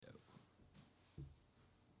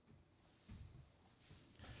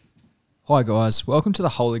Hi guys, welcome to the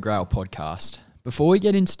Holy Grail podcast. Before we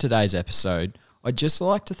get into today's episode, I'd just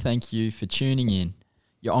like to thank you for tuning in.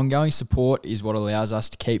 Your ongoing support is what allows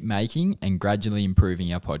us to keep making and gradually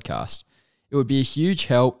improving our podcast. It would be a huge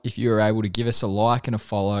help if you were able to give us a like and a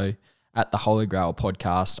follow at the Holy Grail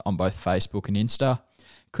podcast on both Facebook and Insta.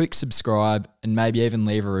 Click subscribe and maybe even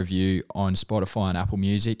leave a review on Spotify and Apple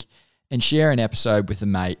Music, and share an episode with a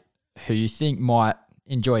mate who you think might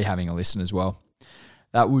enjoy having a listen as well.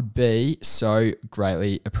 That would be so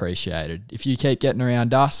greatly appreciated. If you keep getting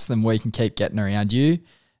around us, then we can keep getting around you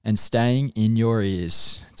and staying in your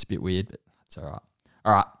ears. It's a bit weird, but that's all right.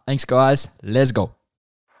 All right, thanks guys. Let's go.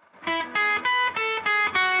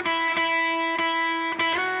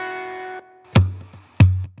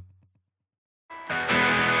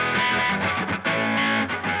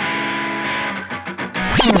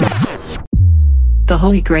 The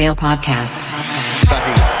Holy Grail podcast.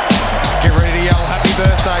 Get ready to yell happy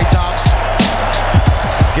birthday, Tubbs.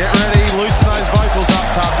 Get ready, loosen those vocals up,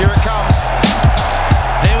 Tubbs. Here it comes.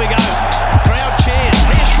 There we go. Crowd cheers.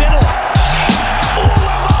 Here's Siddle. Oh, the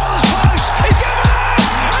ball's close. He's given it.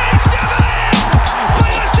 He's given it.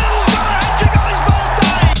 Peter Siddle's got a hat-trick on his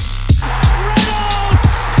birthday. Reynolds. You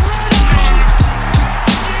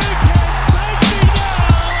can take me down.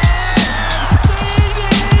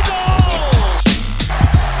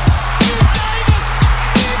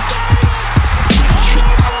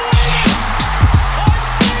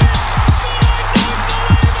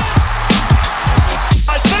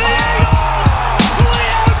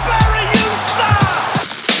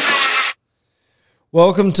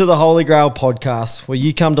 Welcome to the Holy Grail podcast, where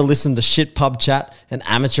you come to listen to shit pub chat and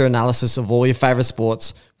amateur analysis of all your favourite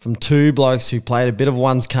sports from two blokes who played a bit of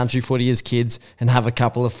one's country footy as kids and have a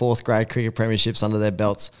couple of fourth grade cricket premierships under their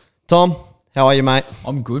belts. Tom, how are you, mate?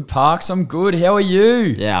 I'm good, Parks. I'm good. How are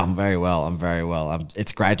you? Yeah, I'm very well.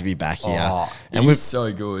 It's great to be back here. And we're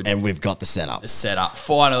so good. And we've got the setup. The setup,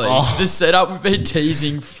 finally. The setup we've been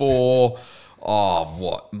teasing for...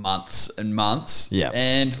 months and months. Yeah.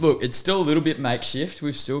 And look, it's still a little bit makeshift.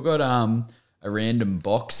 We've still got a random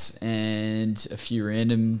box and a few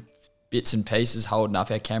random bits and pieces holding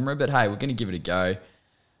up our camera. But hey, we're going to give it a go.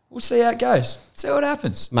 We'll see how it goes. See what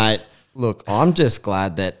happens. Mate, look, I'm just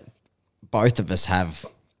glad that both of us have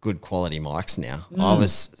good quality mics now. I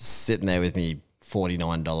was sitting there with me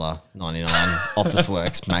 $49.99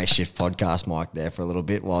 Officeworks makeshift podcast mic there for a little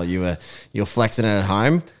bit while you're flexing it at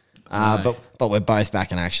home. But we're both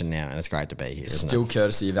back in action now, and it's great to be here. Still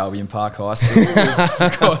courtesy of Albion Park High School.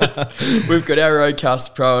 We've got our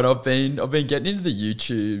Roadcaster Pro, and I've been getting into the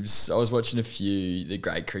YouTubes. I was watching a few, the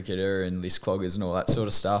Great Cricketer and List Cloggers and all that sort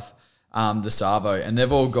of stuff. The Savo, and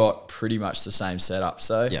they've all got pretty much the same setup.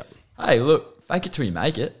 So, Hey, look, fake it till you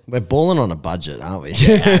make it. We're balling on a budget, aren't we?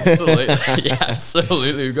 Yeah, absolutely.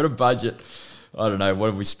 Absolutely. We've got a budget. I don't know, what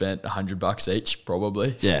have we spent? $100 each,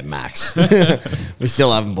 probably. Yeah, max. We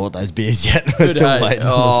still haven't bought those beers yet. We're still waiting on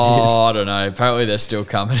those beers. I don't know. Apparently they're still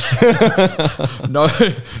coming.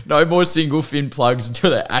 No more single fin plugs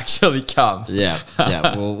until they actually come. Yeah.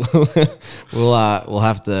 We'll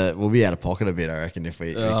be out of pocket a bit, I reckon, if we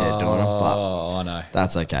keep doing it. But I know.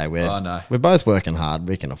 that's okay. We're both working hard.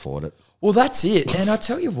 We can afford it. Well, that's it. And I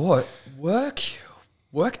tell you what,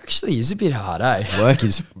 Work actually is a bit hard, eh? Work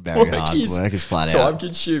is very hard. Work is flat out. Time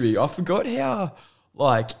consuming. I forgot how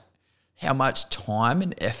much time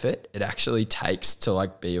and effort it actually takes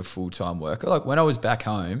to be a full-time worker. Like when I was back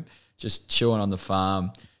home, just chilling on the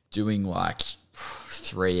farm, doing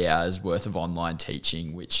 3 hours worth of online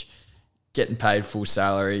teaching, which getting paid full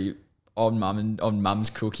salary on mum's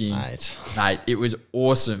cooking. Mate, it was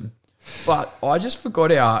awesome. But I just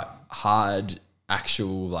forgot how hard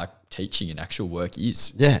actual teaching and actual work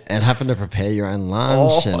is. Yeah, and having to prepare your own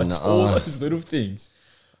lunch all those little things.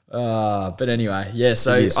 But anyway, yeah,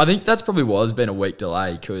 so I think that's probably why there's been a week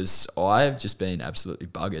delay, because I've just been absolutely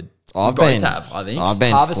buggered. I've been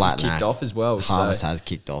Harvest has kicked off as well. Harvest has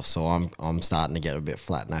kicked off, so I'm starting to get a bit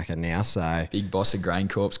flat knackered now. So big boss of Grain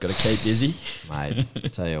Corp's got to keep busy. Mate,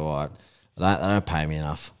 tell you what, they don't pay me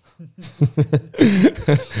enough.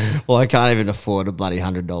 Well, I can't even afford a bloody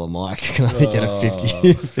 $100 mic. I can only get a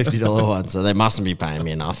 $50 one, so they mustn't be paying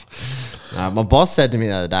me enough. My boss said to me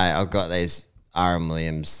the other day, I've got these RM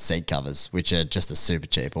Williams seat covers, which are just a super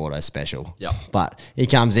cheap auto special. Yep. But he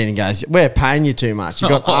comes in and goes, we're paying you too much.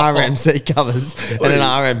 You've got RM seat covers and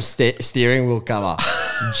an RM steering wheel cover.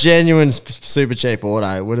 Genuine super cheap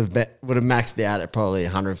auto. Would have maxed out at probably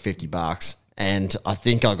 $150. And I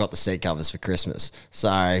think I got the seat covers for Christmas.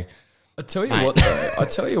 So I tell you what, though. I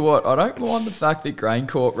tell you what. I don't mind the fact that Grain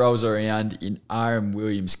Corp rolls around in RM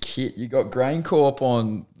Williams kit. You got Grain Corp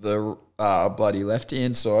on the bloody left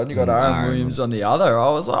hand side, and you got RM Williams on the other.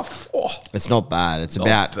 I was like, it's not bad. It's not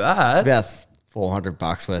bad. It's about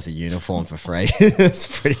 $400 worth of uniform for free.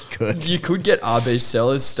 It's pretty good. You could get RB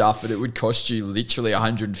Sellers stuff, but it would cost you literally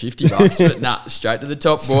 $150. But nah, straight to the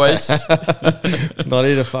top, boys. Not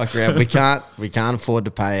here to fuck around. We can't afford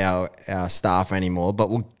to pay our staff anymore,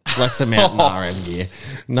 but we'll flex them out in RM gear.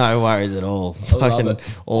 No worries at all. Fucking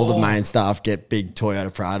all the main staff get big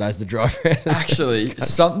Toyota Prados to drive around. Actually,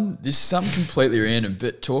 this is something completely random,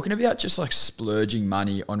 but talking about just like splurging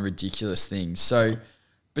money on ridiculous things. So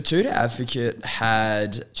Batuta Advocate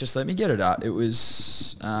had, just let me get it up. It was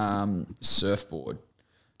surfboard.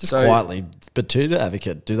 Just quietly, Batuta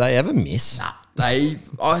Advocate, do they ever miss? Nah,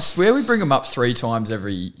 I swear we bring them up 3 times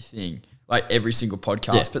every single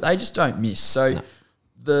podcast, but they just don't miss. So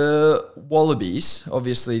the Wallabies,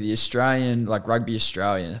 obviously the Australian, like Rugby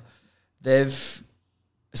Australia,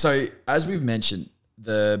 so as we've mentioned,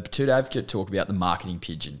 the Batuta Advocate talk about the marketing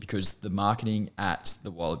pigeon because the marketing at the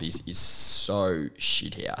Wallabies is so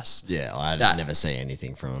shithouse. Yeah, I never see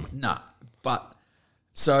anything from them. No, but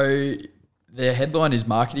so their headline is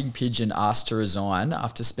Marketing Pigeon asked to resign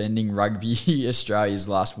after spending Rugby Australia's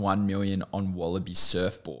last $1 million on Wallaby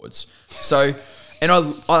surfboards. So, and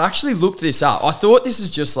I actually looked this up. I thought this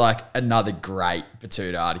is just like another great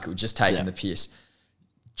Batuta article, just taking the piss.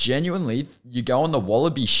 Genuinely, you go on the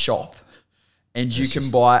Wallaby shop and you can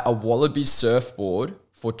buy a Wallaby surfboard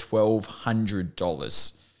for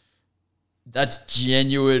 $1,200. That's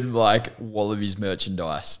genuine, like, Wallabies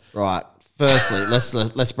merchandise. Right. Firstly,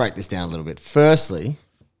 let's break this down a little bit. Firstly,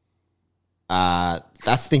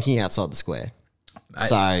 that's thinking outside the square. Mate,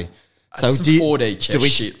 so that's some 4D chess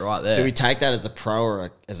shit right there. Do we take that as a pro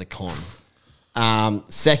or as a con?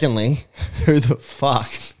 Secondly, who the fuck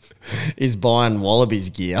is buying Wallabies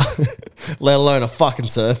gear, let alone a fucking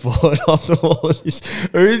surfboard off the Wallabies?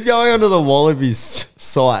 Who's going onto the Wallabies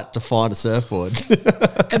site to find a surfboard?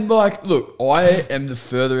 And like, look, I am the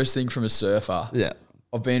furthest thing from a surfer. Yeah.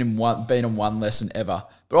 I've been on one lesson ever.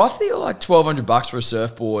 But I feel like $1,200 for a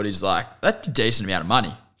surfboard is like, that's a decent amount of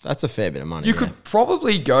money. That's a fair bit of money. You could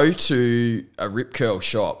probably go to a Rip Curl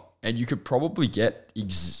shop and you could probably get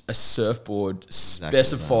a surfboard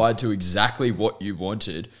specified to exactly what you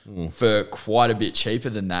wanted for quite a bit cheaper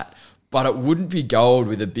than that. But it wouldn't be gold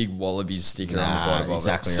with a big Wallabies sticker on the bottom of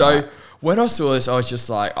it. So when I saw this, I was just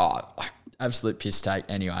like, absolute piss take.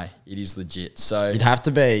 Anyway, it is legit. So you'd have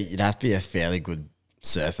to be a fairly good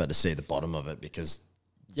surfer to see the bottom of it because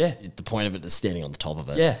the point of it is standing on the top of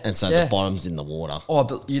it. Yeah. And so the bottom's in the water. Oh,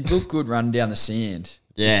 but you'd look good running down the sand.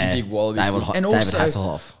 Yeah. Big Wallabies. David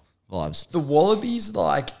Hasselhoff vibes. The Wallabies,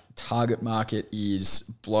 like, target market is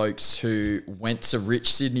blokes who went to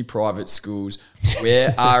rich Sydney private schools, wear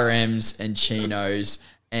RMs and chinos,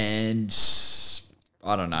 and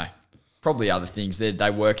I don't know, probably other things. They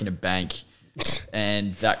work in a bank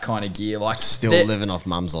and that kind of gear. Like, still living off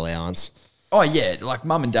mum's allowance. Oh yeah, like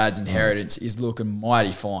mum and dad's inheritance is looking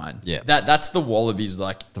mighty fine. Yeah, that's the Wallabies,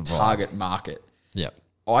 like, the target market. Yeah.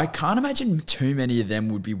 I can't imagine too many of them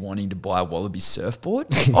would be wanting to buy a Wallaby surfboard.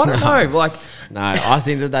 I don't know. Like, no, I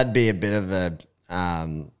think that'd be a bit of a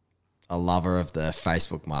lover of the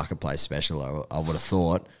Facebook Marketplace special. I would have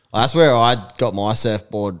thought. Well, that's where I got my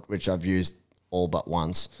surfboard, which I've used all but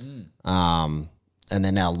once. And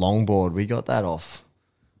then our longboard, we got that off.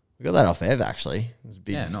 We got that off Ev, actually. It was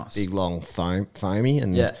big, big long foamy.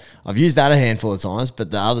 And I've used that a handful of times,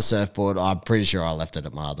 but the other surfboard, I'm pretty sure I left it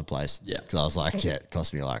at my other place. Yeah. Because I was like, it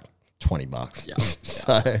cost me like $20. Yeah.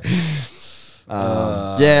 So,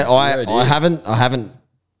 I haven't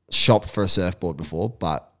shopped for a surfboard before,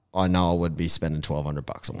 but I know I would be spending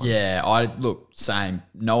 $1,200 on one. Yeah, same.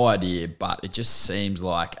 No idea, but it just seems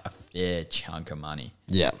like a fair chunk of money.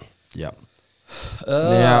 Yeah. Yeah.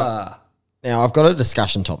 Now, I've got a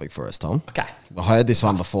discussion topic for us, Tom. Okay. I heard this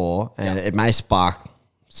one before, and it may spark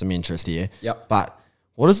some interest here. Yep. But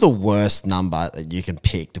what is the worst number that you can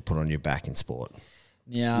pick to put on your back in sport?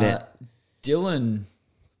 Now Dylan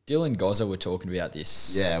Gozza were talking about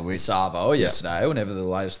this with Savo yesterday, whenever the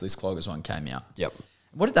latest List Cloggers one came out. Yep.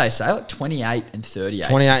 What did they say? Like 28 and 38?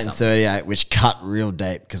 28 and 38, which cut real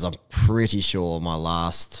deep because I'm pretty sure my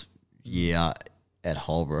last year at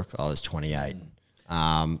Holbrook, I was 28.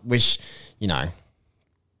 Which, you know,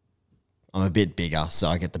 I'm a bit bigger, so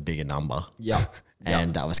I get the bigger number. Yeah.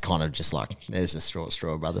 And I was kind of just like, there's a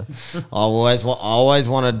straw, brother. I always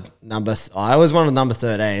wanted number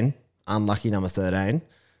 13, unlucky number 13.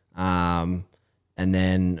 And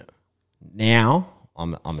then now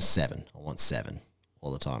I'm a 7. I want 7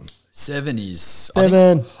 all the time. 7 is...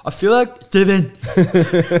 Seven. I feel like... 7.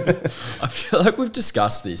 I feel like we've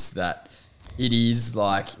discussed this, that it is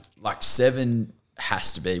like 7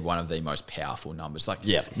 has to be one of the most powerful numbers. Like,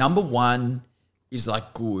 number 1 is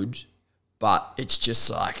like good, but it's just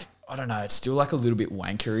like, I don't know, it's still like a little bit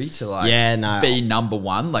wankery to like be number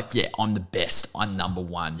 1. Like, yeah, I'm the best. I'm number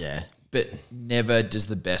 1. Yeah. But never does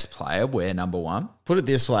the best player wear number 1. Put it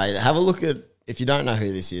this way. Have a look at, if you don't know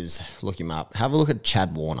who this is, look him up. Have a look at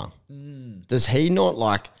Chad Warner. Does he not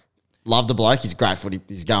like, love the bloke, he's great footy,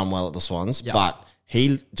 he's going well at the Swans, but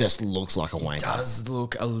he just looks like a wanker. Does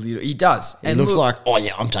look a little, he does. He looks like, oh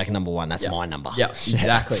yeah, I'm taking number 1, that's my number. Yeah,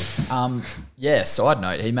 exactly. Side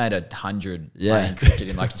note, he made 100 playing cricket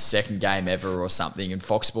in like his second game ever or something, and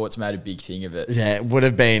Fox Sports made a big thing of it. Yeah, it would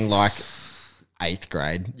have been like 8th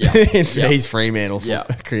grade in his Fremantle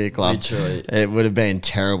cricket club. Literally. It would have been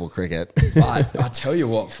terrible cricket. But I tell you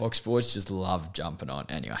what, Fox Sports just love jumping on.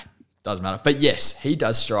 Anyway, doesn't matter. But yes, he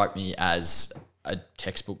does strike me as a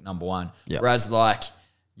textbook number 1. Yep. Whereas like,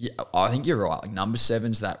 I think you're right. Like number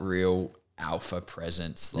 7's that real alpha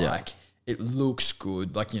presence. Like it looks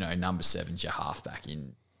good. Like, you know, number 7's your halfback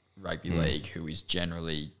in rugby league who is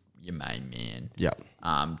generally your main man. Yep.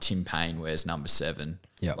 Tim Payne wears number 7.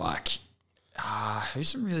 Yep. Like, who's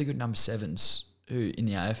some really good number 7s who in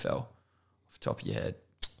the AFL off the top of your head?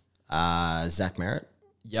 Zach Merritt.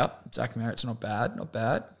 Yep, Zach Merritt's not bad. Not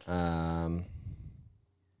bad.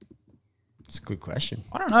 It's a good question.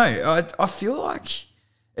 I don't know. I feel like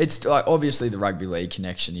it's like obviously the rugby league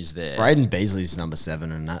connection is there. Braden Beasley's number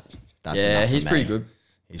 7, and that's enough for he's me. pretty good.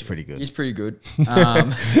 He's pretty good. He's pretty good.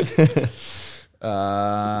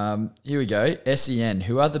 Here we go. SEN.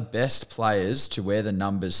 Who are the best players to wear the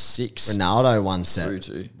numbers 6? Ronaldo won 7.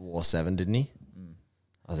 to? Wore 7, didn't he?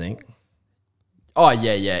 I think. Oh,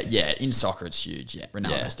 yeah. In soccer, it's huge. Yeah,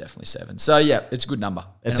 Ronaldo's definitely 7. So, yeah, it's a good number.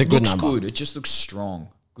 It's and a good looks number. Good. It just looks strong.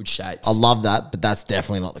 Good shapes. I love that, but that's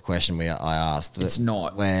definitely not the question I asked. It's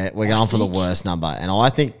not. We're going for the worst number. And I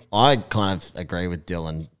think I kind of agree with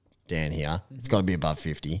Dylan Dan here. It's got to be above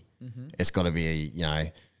 50. It's got to be, you know,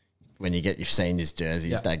 when you get your seniors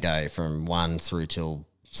jerseys, they go from 1 through till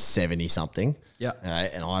 70 something. Yeah.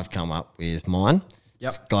 And I've come up with mine. Yep.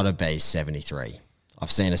 It's got to be 73. I've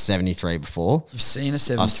seen a 73 before. You've seen a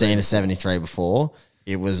 73? I've seen a 73 before.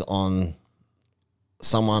 It was on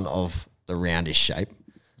someone of the roundish shape.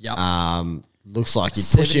 Yep. Looks like you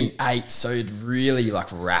push him. 78, so it'd really like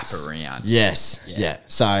wrap around. Yes. Yeah.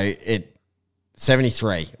 So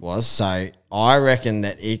 73 was. So I reckon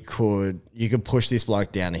that you could push this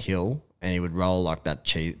bloke down a hill and he would roll like the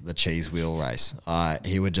cheese wheel race.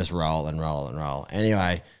 He would just roll and roll and roll.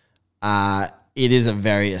 Anyway, it is a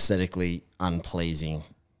very aesthetically unpleasing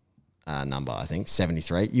number, I think,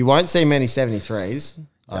 73. You won't see many 73s,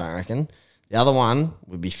 I don't reckon. The other one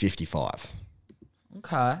would be 55.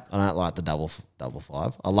 Okay. I don't like the double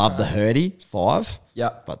 5. I love the Hurdy 5.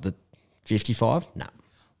 Yep. But the 55, no.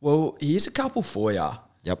 Well, here's a couple for you.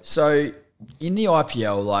 Yep. So in the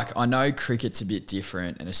IPL, like I know cricket's a bit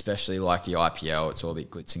different, and especially like the IPL, it's all a bit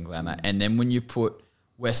glitz and glamour. And then when you put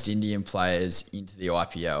West Indian players into the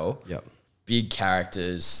IPL, big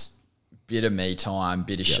characters, bit of me time,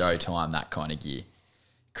 bit of show time, that kind of gear.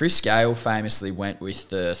 Chris Gale famously went with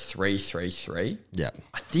the 3-3-3. Yeah.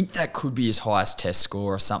 I think that could be his highest test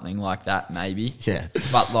score or something like that, maybe. Yeah.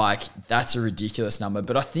 But like that's a ridiculous number.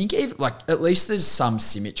 But I think even like at least there's some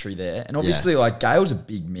symmetry there. And obviously like Gale's a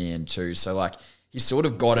big man too. So like he's sort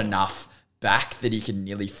of got enough back that he can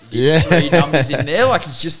nearly fit 3 numbers in there. Like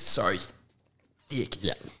it's just so thick.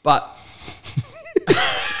 Yeah. But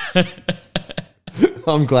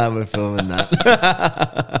I'm glad we're filming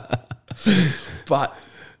that. But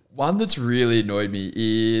one that's really annoyed me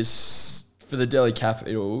is for the Delhi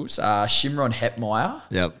Capitals, Shimron Hetmeyer.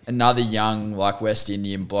 Yep. Another young, like, West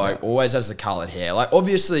Indian bloke, always has the coloured hair. Like,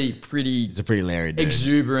 obviously He's a pretty Larry dude.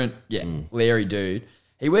 exuberant, Larry dude.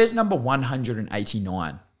 He wears number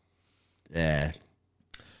 189. Yeah.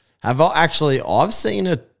 I've seen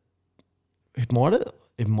it might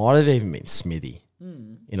have even been Smithy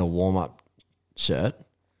in a warm-up shirt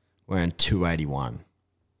wearing 281.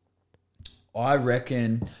 I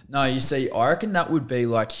reckon that would be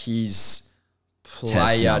like his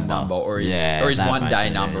player number or his one day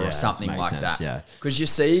number or something like sense, that. yeah. Because you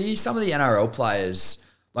see some of the NRL players,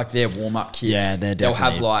 like their warm up kits, they'll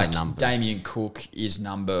have like Damien Cook is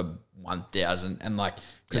number 1,000 and like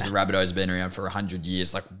because the Rabbitohs have been around for 100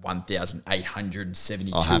 years, like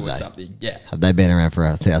 1,872 or something. Yeah. Have they been around for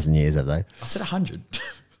 1,000 years, have they? I said 100.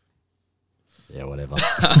 Yeah, whatever.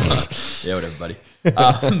 Yeah, whatever, buddy. It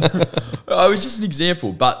was just an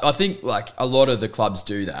example, but I think like a lot of the clubs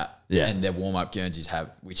do that, and their warm up Guernseys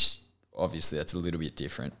have, which obviously that's a little bit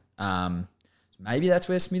different. Maybe that's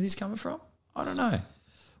where Smithy's coming from. I don't know.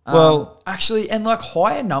 Well, actually, and like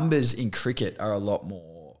higher numbers in cricket are a lot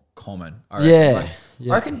more common. I reckon.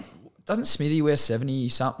 I reckon. Doesn't Smithy wear 70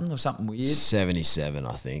 something or something weird? 77,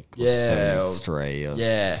 I think. Or Yeah. 73.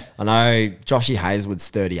 I know Joshy Hazelwood's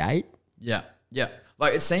 38. Yeah.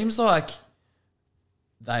 Like it seems like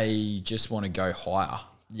they just want to go higher.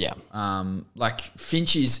 Yeah. Like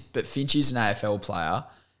Finch is an AFL player,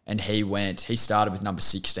 and he started with number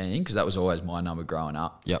 16 because that was always my number growing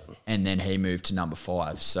up. Yep. And then he moved to number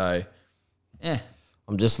 5. So,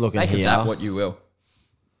 I'm just looking make here. of that what you will.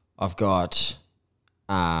 I've got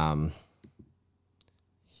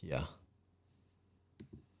here.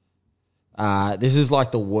 This is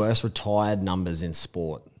like the worst retired numbers in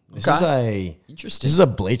sport. This is interesting. This is a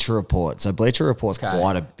Bleacher Report. So Bleacher Report's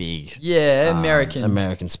quite a big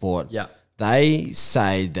American sport. Yeah. They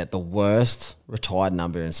say that the worst retired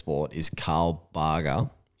number in sport is Carl Barger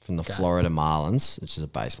from the Florida Marlins, which is a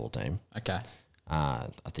baseball team. Okay. I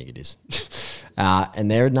think it is.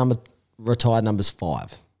 And their retired number's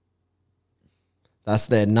 5. That's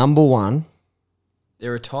their number one.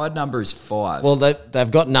 Their retired number is 5. Well,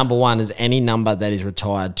 they've got number 1 as any number that is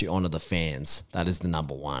retired to honour the fans. That is the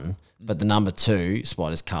number 1. But the number 2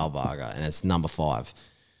 spot is Carl Barger, and it's number 5.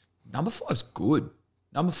 Number 5's good.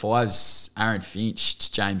 Number 5's Aaron Finch. It's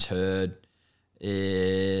James Hird.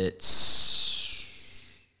 It's...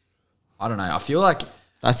 I don't know. I feel like...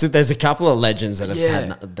 There's a couple of legends that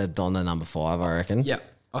have they've done the number 5, I reckon. Yeah.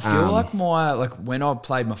 I feel like when I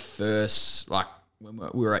played my first... Like, when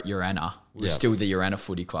we were at Urana, we were still the Urana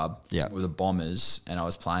Footy Club with the Bombers, and I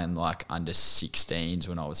was playing like under 16s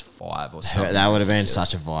when I was 5 or something. That would have been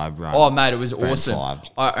such a vibe, right? Oh, mate, it was Brand awesome.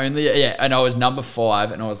 5. And I was number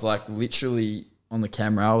 5, and I was like literally on the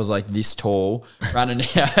camera, I was like this tall running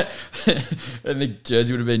out, and the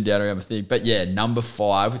jersey would have been down around my thing. But yeah, number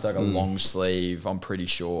 5 with like a long sleeve, I'm pretty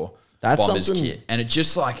sure. That's Bombers something. kit. And it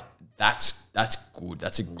just like, that's good.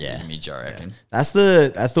 That's a good image, I reckon. Yeah. That's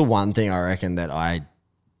the one thing I reckon that I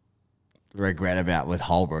regret about with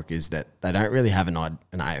Holbrook is that they don't really have an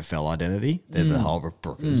AFL identity. They're the Holbrook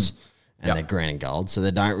Brookers and they're green and gold. So they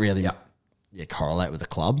don't really correlate with the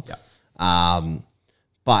club.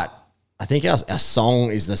 But I think our song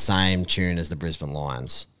is the same tune as the Brisbane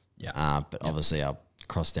Lions. But obviously our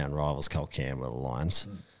crosstown rivals, Culcairn, were the Lions.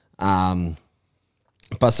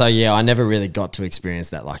 But so, I never really got to experience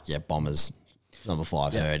that, like, Bombers, number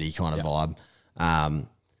 5, Hurdy kind of vibe.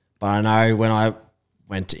 But I know when I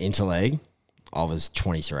went to Interleague, I was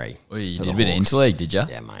 23. Oh, you did a bit of Interleague, did you?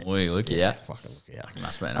 Yeah, mate. Oh, look at you. Fucking look at you.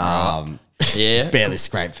 Must have been all right. Barely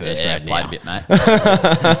scraped first grade played now. a bit, mate.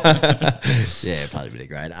 Played a bit of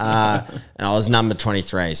grade. And I was number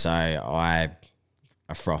 23, so a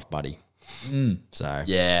froth buddy. So,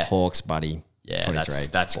 Hawks buddy. Yeah, 23.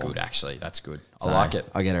 that's good, actually. That's good. I like it.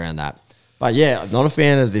 I get around that. But I'm not a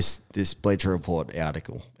fan of this Bleacher Report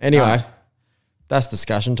article. Anyway, that's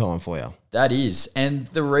discussion time for you. That is. And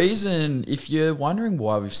the reason, if you're wondering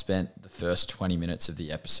why we've spent the first 20 minutes of the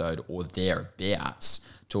episode or thereabouts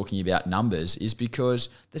talking about numbers, is because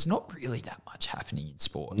there's not really that much happening in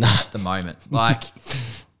sport at the moment. Like,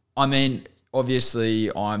 I mean, obviously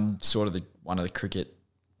I'm sort of one of the cricket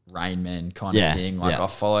rain men kind of thing. Like, I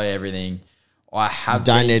follow everything. I have. You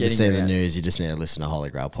don't need to see the news. You just need to listen to Holy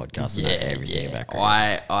Grail podcast and know everything about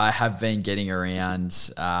cricket. I have been getting around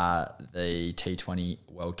the T20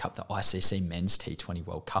 World Cup, the ICC Men's T20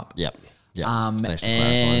 World Cup. Yep. Thanks for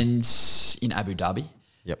clarifying. In Abu Dhabi.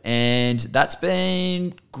 Yep. And that's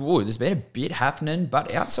been good. There's been a bit happening,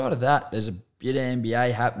 but outside of that, there's a bit of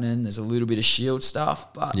NBA happening. There's a little bit of Shield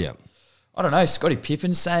stuff, but I don't know. Scottie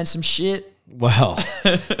Pippen's saying some shit. Well,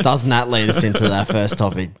 doesn't that lead us into that first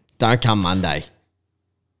topic? Don't come Monday.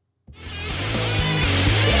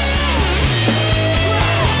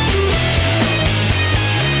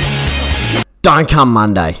 Don't come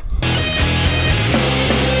Monday.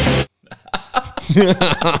 That's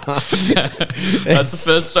the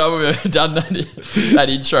first time we've ever done that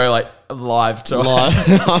intro like live time.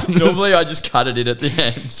 Normally I just cut it in at the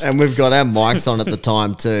end. And we've got our mics on at the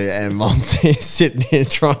time too, and Mom's sitting here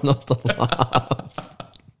trying not to laugh.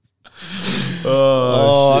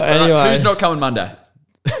 Anyway. Who's not coming Monday?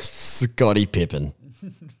 Scottie Pippen.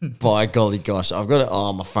 By golly gosh. I've got it.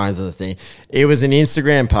 Oh, my phone's on the thing. It was an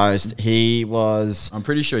Instagram post. He was... I'm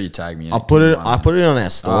pretty sure you tagged me in I put it on our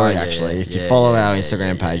story, actually. If you follow our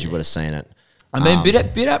Instagram page, you would have seen it. I mean, bit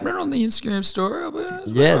happening on the Instagram story.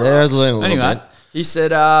 There's a little anyway, bit. He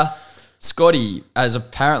said, Scotty, as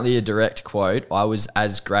apparently a direct quote, I was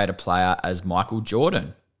as great a player as Michael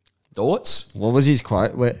Jordan. Thoughts? What was his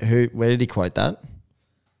quote? Where did he quote that?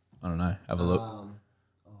 I don't know. Have a look.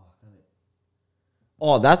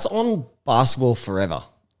 Oh, that's on Basketball Forever.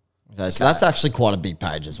 Okay, so that's actually quite a big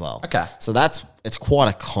page as well. Okay. So it's quite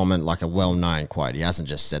a common, like a well-known quote. He hasn't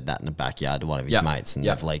just said that in the backyard to one of his mates and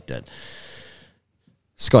they've leaked it.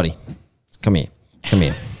 Scotty, come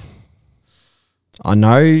here. I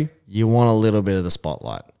know you want a little bit of the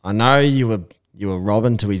spotlight. I know you were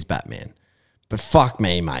Robin to his Batman. But fuck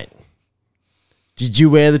me, mate. Did you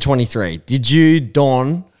wear the 23? Did you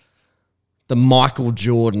don the Michael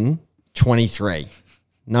Jordan 23?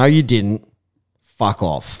 No, you didn't. Fuck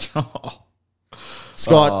off.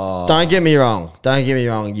 Scott, don't get me wrong.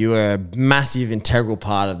 You were a massive, integral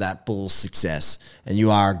part of that Bulls' success, and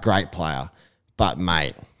you are a great player. But,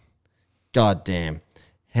 mate, goddamn.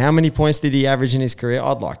 How many points did he average in his career?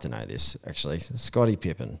 I'd like to know this, actually. Scottie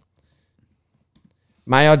Pippen.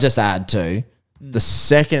 May I just add, too, the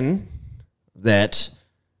second that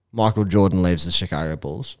Michael Jordan leaves the Chicago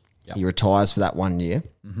Bulls, he retires for that 1 year.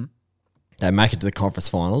 Mm-hmm. They make it to the conference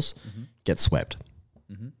finals, get swept.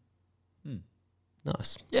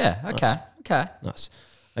 Nice. Yeah, okay. Nice.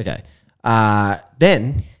 Okay.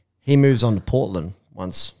 Then he moves on to Portland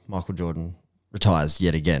once Michael Jordan retires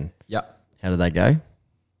yet again. Yep. How did they go?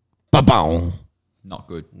 Ba-boom. Not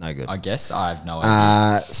good. No good. I guess I have no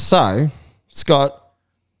idea. So, Scott,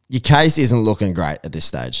 your case isn't looking great at this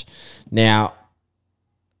stage. Now,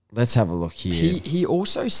 let's have a look here. He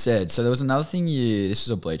also said, so there was another thing this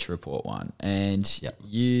was a Bleacher Report one, and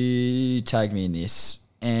you tagged me in this,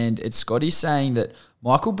 and it's Scotty saying that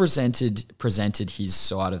Michael presented his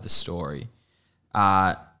side of the story.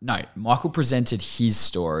 No, Michael presented his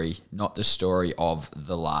story, not the story of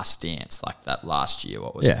The Last Dance, like that last year.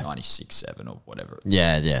 What was it, 96, 7 or whatever?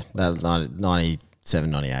 Yeah.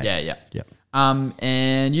 97, 98. Yeah. Yep.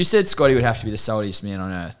 And you said Scotty would have to be the saltiest man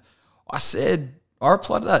on earth. I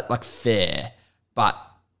replied to that like fair, but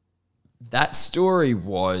that story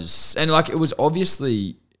was, and like it was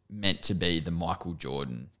obviously meant to be the Michael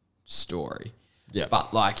Jordan story. Yeah.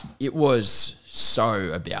 But like it was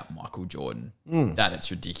so about Michael Jordan that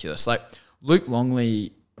it's ridiculous. Like Luke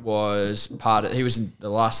Longley was he was in the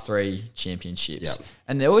last 3 championships.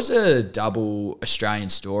 And there was a double Australian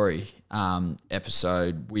story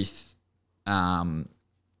episode with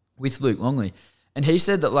Luke Longley. And he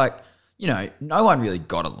said that like, you know, no one really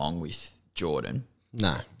got along with Jordan.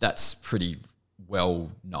 No. That's pretty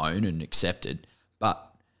well known and accepted. But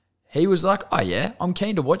he was like, oh yeah, I'm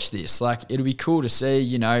keen to watch this. Like, it'll be cool to see,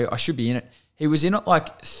 you know, I should be in it. He was in it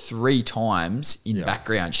like 3 times in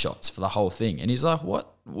background shots for the whole thing. And he's like,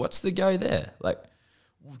 what's the go there? Like,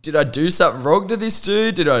 did I do something wrong to this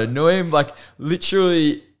dude? Did I annoy him? Like,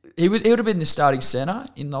 literally, he would have been the starting center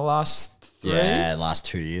in the last 3. Yeah, last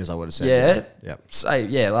 2 years, I would have said.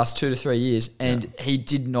 Last 2 to 3 years. And he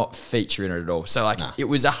did not feature in it at all. So, like, it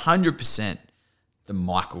was 100% the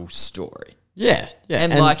Michael story. Yeah.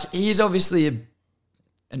 And like, he's obviously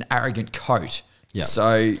an arrogant coat. Yeah.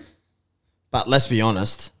 So, but let's be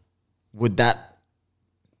honest, would that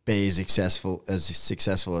be as successful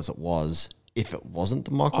as it was if it wasn't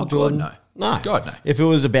the Michael Jordan? God, no. God, no. If it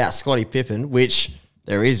was about Scottie Pippen, which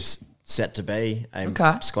there is set to be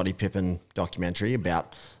a Scottie Pippen documentary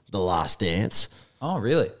about The Last Dance. Oh,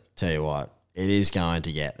 really? Tell you what, it is going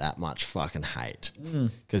to get that much fucking hate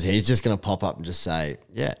because he's just going to pop up and just say,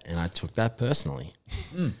 yeah, and I took that personally.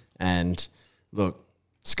 And look,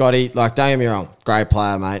 Scotty, like, don't get me wrong, great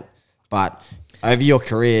player, mate, but over your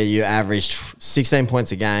career, you averaged 16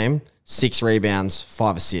 points a game, 6 rebounds,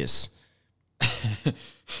 5 assists.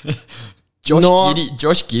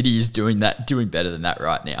 Josh Giddey is doing better than that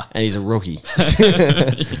right now. And he's a rookie.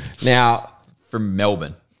 Now, from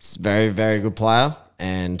Melbourne. Very, very good player,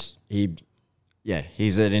 and he's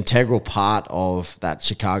an integral part of that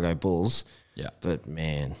Chicago Bulls. Yeah. But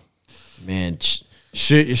man,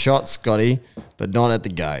 shoot your shots, Scotty, but not at the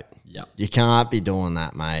GOAT. Yeah. You can't be doing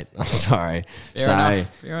that, mate. I'm sorry.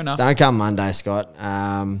 Fair enough. Don't come Monday, Scott.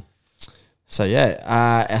 Our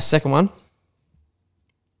second one,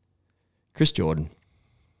 Chris Jordan.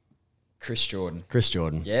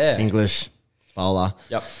 Yeah. English bowler.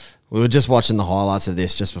 Yep. We were just watching the highlights of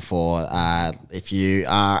this just before. If you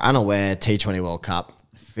are unaware, T20 World Cup,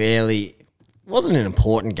 wasn't an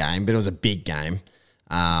important game, but it was a big game.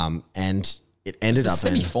 And it ended up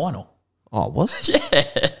semi-final. Oh, what?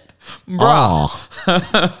 Yeah. Oh.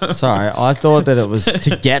 Sorry, I thought that it was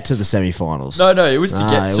to get to the semi-finals. No, it was to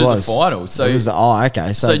get to the final. So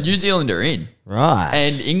okay. So New Zealand are in. Right.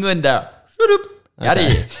 And England are Out of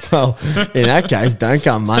here. Well, in that case, don't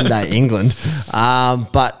come Monday, England.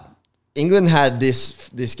 But England had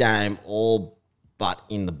this game all but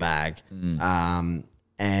in the bag.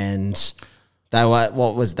 And they were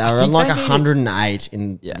on like 108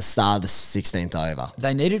 in the start of the 16th over.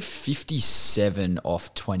 They needed 57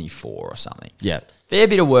 off 24 or something. Yeah. Fair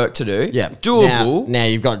bit of work to do. Yeah. Doable. Now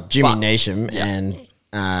you've got Jimmy Nicheman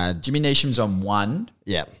and Jimmy Neesham's on one.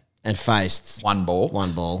 Yeah. And faced One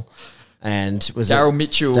ball. And was Daryl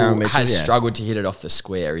Mitchell has yeah. struggled to hit it off the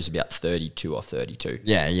square. He's about 32 or 32.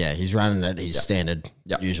 Yeah. He's running at his standard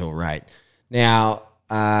usual rate. Now,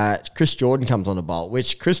 Chris Jordan comes on the bowl,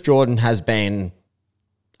 which Chris Jordan has been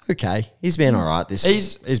okay. He's been all right.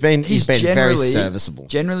 He's been very serviceable.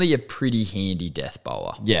 Generally a pretty handy death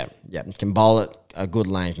bowler. Yeah. Can bowl it a good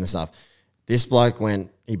length and stuff. This bloke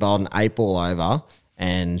he bowled an 8-ball over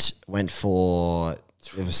and went for...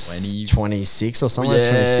 It was 26 or something. Yeah,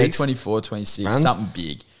 26? 24, 26, runs. something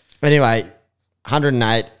big. Anyway,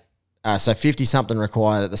 108, so 50-something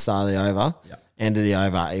required at the start of the over. Yep. End of the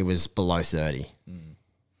over, it was below 30.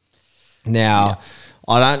 Now,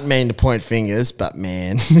 I don't mean to point fingers, but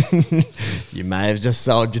man, you may have just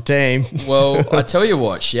sold your team. Well, I tell you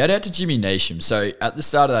what, shout out to Jimmy Neesham. So at the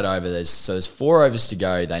start of that over, there's 4 overs to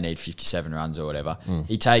go. They need 57 runs or whatever.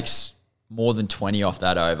 He takes more than 20 off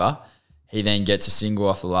that over. He then gets a single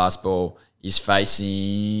off the last ball. He's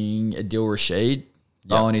facing Adil Rashid,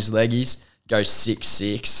 bowling his leggies, goes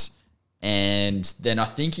 6-6. And then I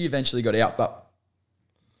think he eventually got out, but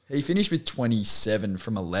he finished with 27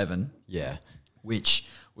 from 11. Yeah. Which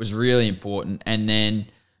was really important. And then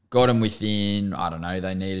got them within, I don't know,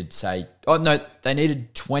 they needed, they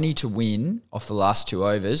needed 20 to win off the last 2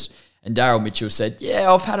 overs. And Daryl Mitchell said,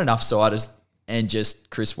 I've had enough siders. And just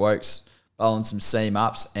Chris Wokes bowling some seam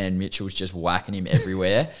ups, and Mitchell's just whacking him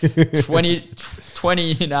everywhere. 20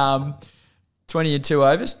 in 2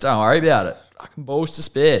 overs. Don't worry about it. Fucking balls to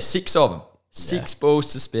spare. 6 of them. 6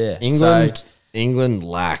 balls to spare. England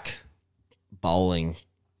lack bowling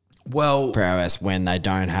prowess when they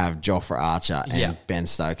don't have Jofra Archer and Ben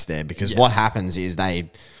Stokes there, because what happens is they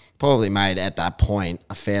probably made at that point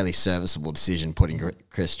a fairly serviceable decision putting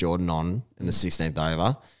Chris Jordan on in the 16th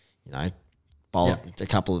over. Bowl a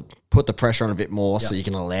couple, put the pressure on a bit more so you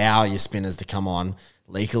can allow your spinners to come on,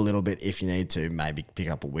 leak a little bit if you need to, maybe pick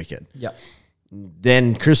up a wicket. Yep.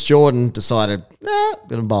 Then Chris Jordan decided,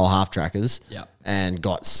 going to bowl half trackers and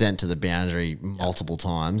got sent to the boundary multiple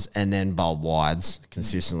times and then bowled wides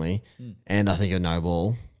consistently. And I think a no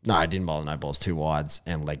ball. No, I didn't bowl no balls, 2 wides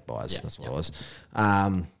and leg buys. That's what it was.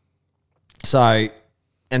 So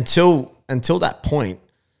until that point,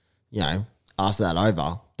 after that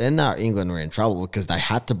over, then England were in trouble because they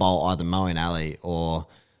had to bowl either Moeen Ali or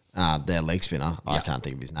their leg spinner. I can't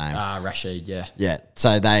think of his name. Rashid, Yeah.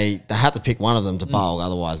 So they had to pick one of them to bowl,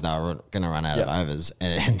 otherwise they were going to run out of overs.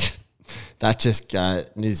 And that just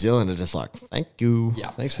New Zealand are just like, thank you.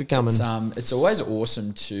 Thanks for coming. It's always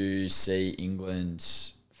awesome to see England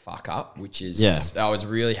fuck up, which is I was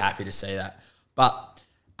really happy to see that. But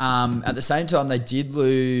at the same time, they did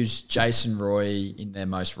lose Jason Roy in their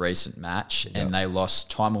most recent match, and they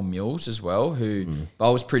lost Tymel Mills as well, who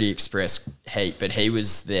bowls pretty express heat, but he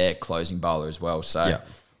was their closing bowler as well. So,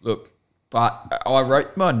 look, but I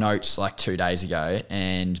wrote my notes like 2 days ago,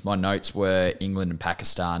 and my notes were England and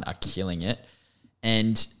Pakistan are killing it.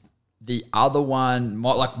 And the other one,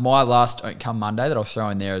 my last Don't Come Monday that I'll throw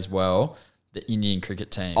in there as well, the Indian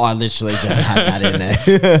cricket team. I literally just had that in there.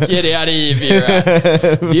 Get out of here,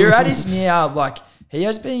 Virat. Virat is now, he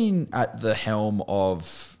has been at the helm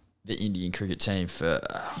of the Indian cricket team for,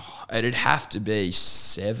 it'd have to be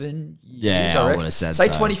 7 years. Yeah, I would have said Say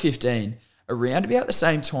so. 2015. Around about the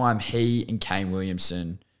same time, he and Kane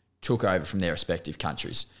Williamson took over from their respective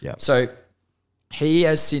countries. Yep. So he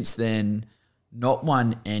has since then not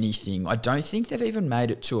won anything. I don't think they've even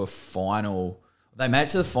made it to a final. They made it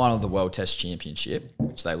to the final of the World Test Championship,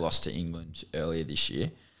 which they lost to England earlier this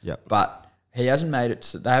year. Yep. But he hasn't made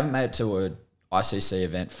it. They haven't made it to an ICC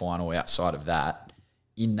event final outside of that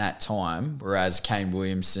in that time. Whereas Kane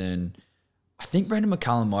Williamson, I think Brendan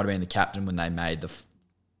McCullum might have been the captain when they made the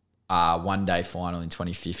one-day final in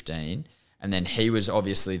 2015, and then he was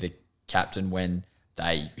obviously the captain when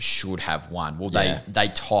they should have won. Well, they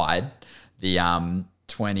tied the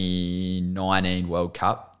 2019 World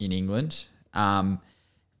Cup in England. And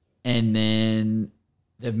then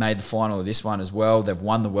they've made the final of this one as well. They've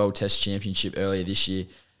won the World Test Championship earlier this year.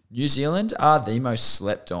 New Zealand are the most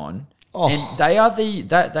slept on, and they are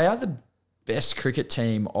the best cricket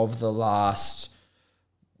team of the last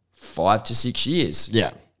 5 to 6 years.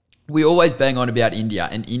 Yeah. we always bang on about India,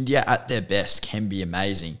 and India at their best can be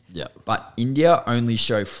amazing. Yeah. But India only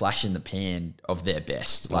show flash in the pan of their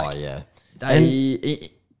best. Like,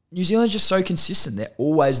 New Zealand is just so consistent. They're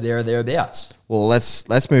always there or thereabouts. Well,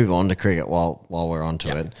 let's move on to cricket while we're onto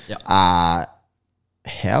it. Yep.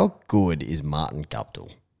 How good is Martin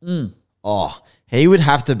Guptill? Oh, he would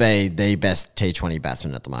have to be the best T20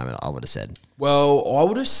 batsman at the moment, I would have said. Well, I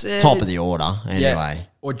would have said... Top of the order, anyway. Yeah,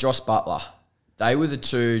 or Josh Butler. They were the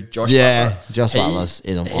two. Butler. Josh Butler's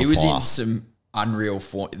on He was fire. in some unreal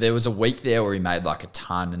form. There was a week there where he made like a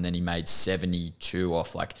ton, and then he made 72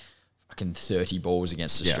 off like fucking 30 balls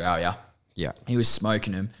against Australia. Yeah. He was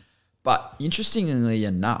smoking them. But interestingly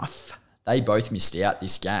enough, they both missed out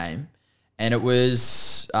this game. And it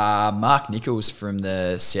was Mark Nicholls from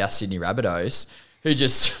the South Sydney Rabbitohs who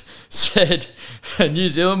just said, New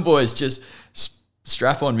Zealand boys, just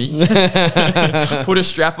strap on me. Put a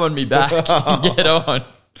strap on me back and get on.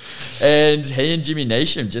 And he and Jimmy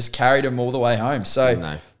Neesham just carried him all the way home.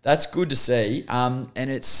 So that's good to see. And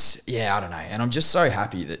it's, I don't know. And I'm just so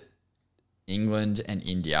happy that England and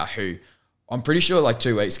India, who I'm pretty sure like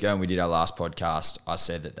 2 weeks ago when we did our last podcast, I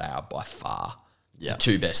said that they are by far the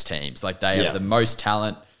two best teams. Like they have the most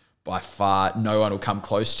talent by far. No one will come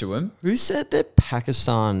close to them. Who said that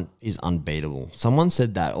Pakistan is unbeatable? Someone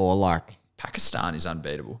said that, or like... Pakistan is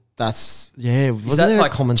unbeatable. That's, wasn't Is that there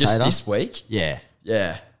like a commentator? just this week? Yeah.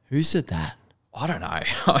 Yeah. Who said that? I don't know.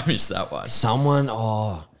 I missed that one. Someone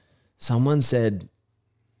said,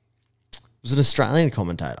 it was an Australian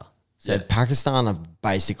commentator, said Pakistan are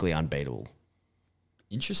basically unbeatable.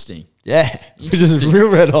 Interesting. Yeah. Which is real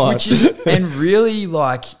red hot. And really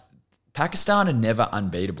like Pakistan are never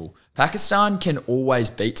unbeatable. Pakistan can always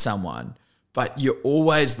beat someone, but you're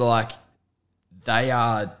always like,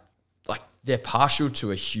 they're partial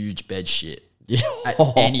to a huge bed shit. Yeah. At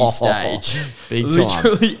any stage. Big time.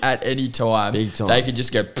 Literally at any time. Big time. They can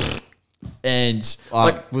just go and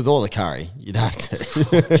like with all the curry, you'd have to.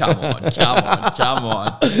 come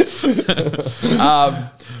on.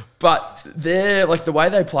 But they're like the way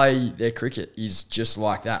they play their cricket is just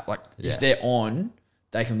like that. Like if they're on,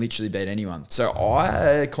 they can literally beat anyone. So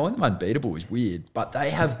calling them unbeatable is weird, but they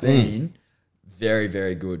have been very,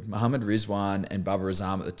 very good. Mohammad Rizwan and Babar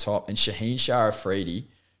Azam at the top, and Shaheen Shah Afridi,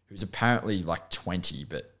 who's apparently like 20,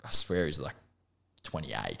 but I swear he's like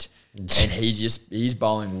 28. And he's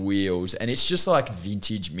bowling wheels, and it's just like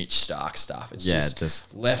vintage Mitch Stark stuff. It's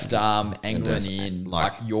just left arm angling in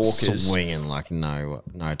like Yorkers, swinging like no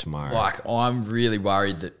tomorrow. Like I'm really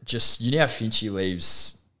worried that you know how Finchie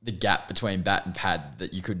leaves the gap between bat and pad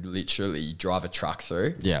that you could literally drive a truck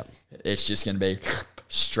through. Yeah, it's just going to be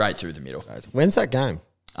straight through the middle. When's that game?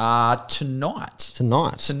 Tonight.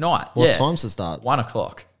 What time's the start? 1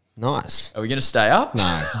 o'clock. Nice. Are we going to stay up? No.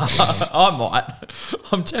 I might.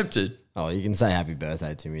 I'm tempted. Oh, you can say happy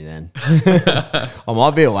birthday to me then. I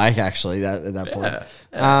might be awake actually at that point.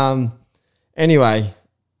 Yeah. Anyway,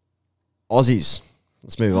 Aussies.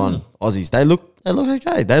 Let's move on. Aussies. They look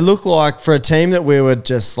okay. They look like for a team that we would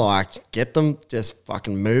just like get them, just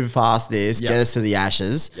fucking move past this, get us to the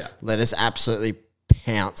Ashes. Yep. Let us absolutely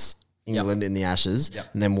pounce England in the Ashes,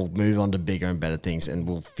 and then we'll move on to bigger and better things, and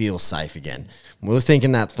we'll feel safe again. We were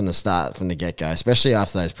thinking that from the start, from the get-go, especially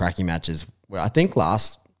after those pracky matches. Where I think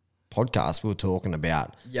last podcast we were talking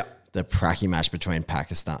about the pracky match between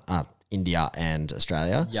India and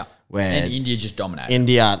Australia. Yeah, where and India just dominated.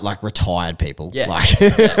 India retired people. Yeah,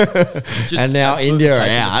 and now India are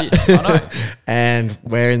out. I know. And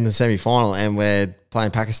we're in the semi-final, and we're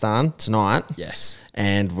playing Pakistan tonight. Yes,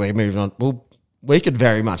 and we're moving on. Well, we could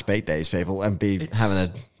very much beat these people and be having a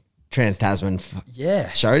Trans-Tasman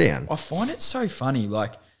showdown. I find it so funny.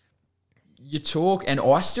 Like, you talk, and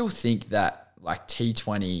I still think that, like,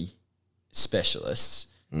 T20 specialists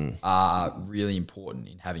are really important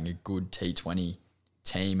in having a good T20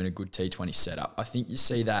 team and a good T20 setup. I think you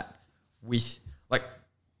see that with, like,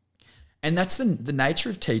 and that's the nature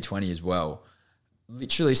of T20 as well.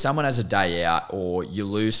 Literally, someone has a day out, or you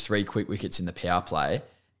lose 3 quick wickets in the power play,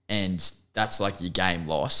 and that's like your game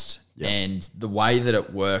lost. Yep. And the way that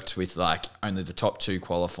it worked with like only the top 2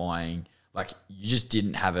 qualifying, like you just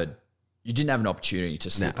didn't have an opportunity to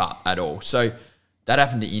slip up at all. So that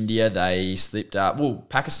happened to India. They slipped up. Well,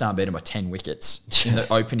 Pakistan beat them by 10 wickets in the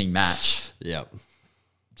opening match. Yep.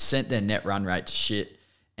 Sent their net run rate to shit.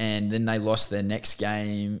 And then they lost their next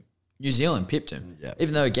game. New Zealand pipped them. Yep.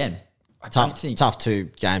 Even though, again, tough 2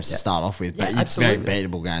 games to start off with, but very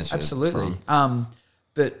beatable games. Absolutely.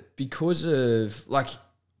 But because of, like,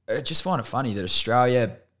 I just find it funny that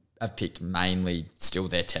Australia have picked mainly still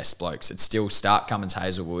their test blokes. It's still Stark, Cummins,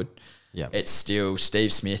 Hazelwood. Yep. It's still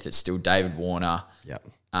Steve Smith. It's still David Warner. Yep.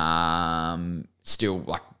 still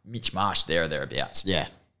like Mitch Marsh there or thereabouts. Yeah.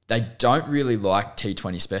 They don't really like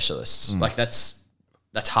T20 specialists. Like that's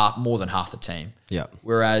more than half the team. Yeah.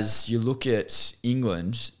 Whereas you look at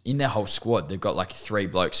England, in their whole squad, they've got like 3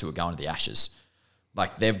 blokes who are going to the Ashes.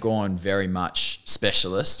 Like they've gone very much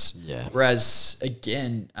specialists. Yeah. Whereas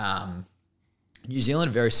again, New Zealand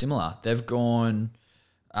are very similar. They've gone.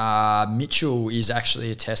 Mitchell is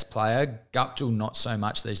actually a test player. Guptill not so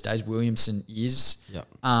much these days. Williamson is.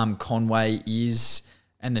 Yep. Conway is,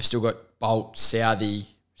 and they've still got Bolt, Southey,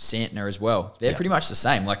 Santner as well. They're pretty much the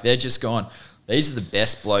same. Like they're just gone. These are the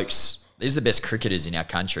best blokes. These are the best cricketers in our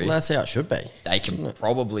country. Well, that's how it should be. They can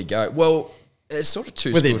probably go. Well, there's sort of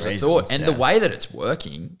two Within schools of reasons, thought. And the way that it's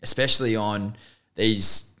working, especially on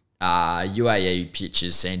these UAE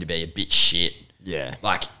pitches seem to be a bit shit. Yeah.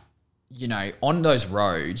 Like, you know, on those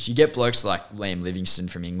roads, you get blokes like Liam Livingstone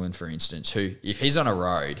from England, for instance, who, if he's on a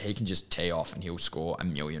road, he can just tee off and he'll score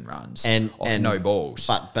 1,000,000 runs off no balls.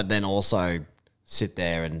 But then also sit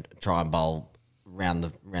there and try and bowl round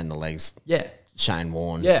the legs. Yeah. Shane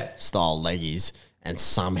Warne style leggies and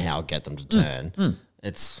somehow get them to turn.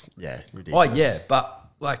 It's ridiculous. Oh yeah, but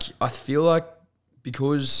like I feel like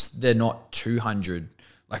because they're not 200,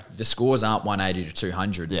 like the scores aren't 180 to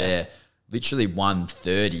 200. They're literally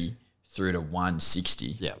 130 through to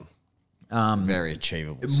 160. Yeah. Very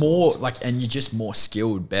achievable. More like, and you're just more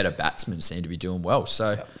skilled, better batsmen seem to be doing well.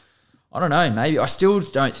 So I don't know. Maybe I still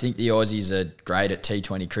don't think the Aussies are great at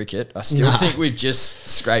T20 cricket. I still think we've just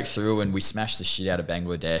scraped through and we smashed the shit out of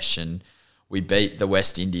Bangladesh and we beat the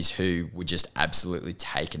West Indies, who were just absolutely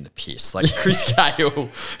taking the piss. Like Chris Gale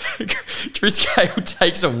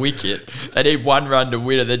takes a wicket. They need 1 run to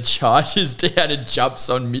win it, then charges down and jumps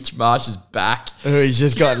on Mitch Marsh's back. Oh, he's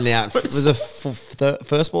just gotten out. Was it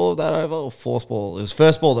first ball of that over or fourth ball? It was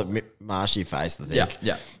first ball that Marshy faced, I think.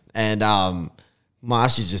 Yeah. And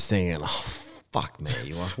Marshy's just thinking, oh, fuck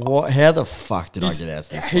me. Like, what? How the fuck did I get out of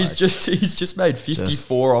this place? He's just made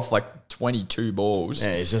 54 off like 22 balls.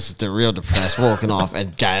 Yeah, he's just real depressed walking off,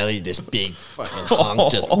 and Gailey, this big fucking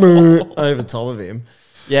hunk, just over top of him.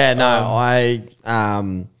 Yeah, no,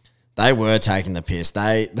 they were taking the piss.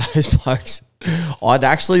 Those blokes, I'd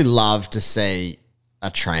actually love to see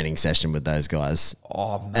a training session with those guys.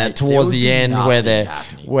 Oh, mate, towards the end, where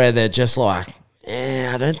happening. they're just like,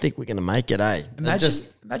 I don't think we're gonna make it.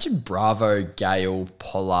 Imagine Bravo, Gale,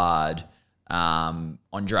 Pollard,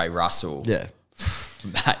 Andre Russell. Yeah,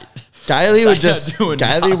 mate. Gailey would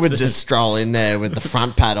just stroll in there with the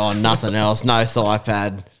front pad on, nothing else, no thigh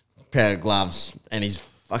pad, pair of gloves, and his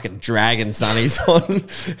fucking dragon sunnies on,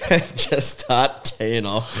 and just start teeing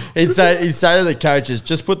off. He'd say to the coaches,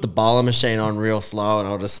 just put the bowler machine on real slow, and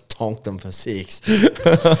I'll just tonk them for 6.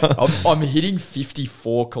 I'm hitting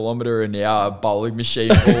 54 kilometre an hour bowling machine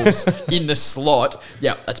balls in the slot.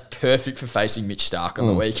 Yeah, that's perfect for facing Mitch Starc on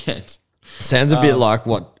the weekend. Sounds a bit like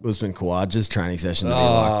what Usman Khawaja's training session would be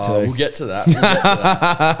like too. We'll get to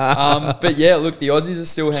that. But yeah, look, the Aussies are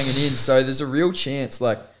still hanging in, so there's a real chance.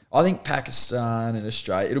 Like, I think Pakistan and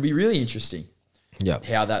Australia, it'll be really interesting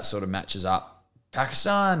how that sort of matches up.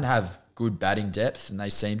 Pakistan have good batting depth and they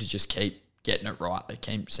seem to just keep getting it right. They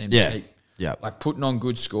seem to keep like putting on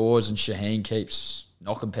good scores, and Shaheen keeps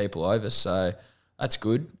knocking people over, so that's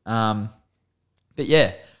good. But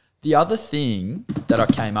yeah, the other thing that I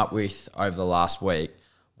came up with over the last week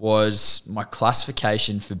was my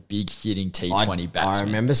classification for big hitting T20 batsmen. I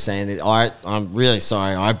remember saying that. I'm really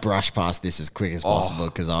sorry. I brushed past this as quick as possible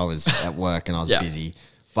because I was at work and I was busy.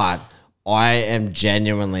 But I am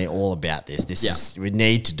genuinely all about this. We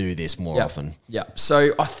need to do this more often. Yeah.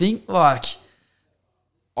 So I think like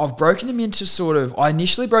I've broken them into I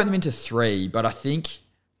initially broke them into 3, but I think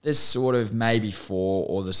there's sort of maybe 4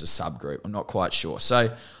 or there's a subgroup. I'm not quite sure.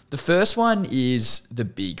 So the first one is the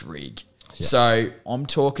big rig. Yeah. So I'm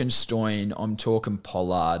talking Stoin, I'm talking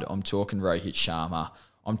Pollard, I'm talking Rohit Sharma,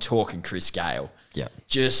 I'm talking Chris Gale. Yeah.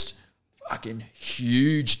 Just fucking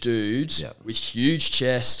huge dudes with huge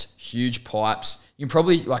chest, huge pipes. You can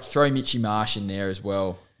probably like throw Mitchy Marsh in there as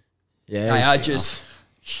well. Yeah. They are just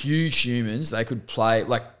huge humans. They could play,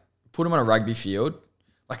 like, put them on a rugby field.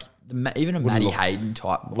 Like, even a Matty Hayden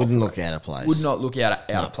type. Wouldn't look out of place. Would not look out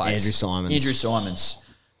of place. Andrew Simons.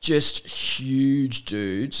 Just huge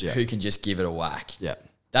dudes who can just give it a whack. Yeah.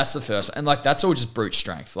 That's the first one. And, like, that's all just brute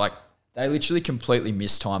strength. Like, they literally completely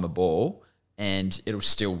mistime a ball and it'll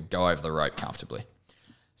still go over the rope comfortably.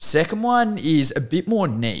 Second one is a bit more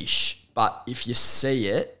niche, but if you see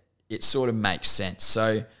it, it sort of makes sense.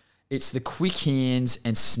 So it's the quick hands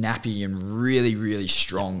and snappy and really, really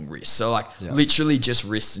strong wrists. So, like, literally just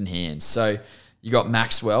wrists and hands. So You got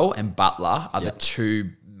Maxwell and Butler are the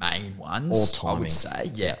two main ones. All timing. I would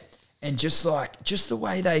say, yeah. And just the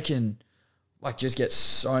way they can, like, just get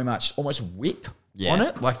so much almost whip on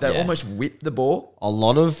it, like they almost whip the ball. A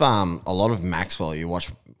lot of Maxwell. You watch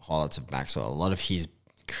highlights of Maxwell. A lot of his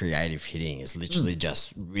creative hitting is literally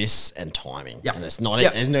just wrists and timing. Yep. And it's not.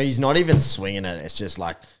 Yep. He's not even swinging it. It's just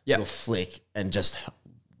like little flick and just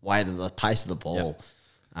way to the pace of the ball.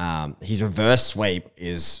 His reverse sweep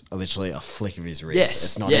is literally a flick of his wrist. Yes,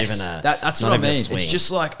 It's not even a. That's not what I even a mean. swing. It's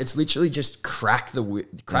just like it's literally just crack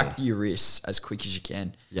your wrists as quick as you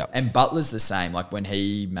can. Yep. And Butler's the same. Like when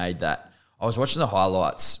he made that, I was watching the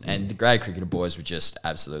highlights, and the grade cricketer boys were just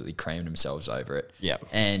absolutely creaming themselves over it. Yep.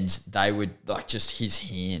 And they would like just his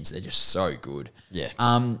hands; they're just so good. Yeah.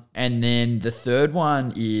 And then the third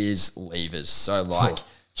one is levers. So like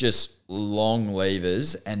just long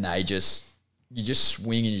levers, and you just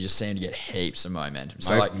swing and you just seem to get heaps of momentum.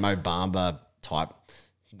 So like Mo Bamba type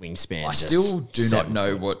wingspan. I still do not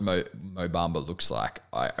know what Mo Bamba looks like.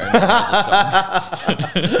 I only know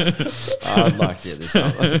the song. I'd like to hear this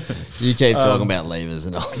song. You keep talking about levers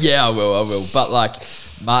and all. Yeah, I will. But like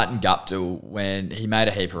Martin Guptill, when he made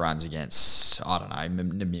a heap of runs against, I don't know,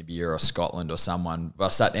 Namibia or Scotland or someone, but I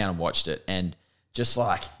sat down and watched it and just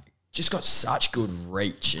got such good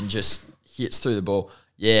reach and just hits through the ball.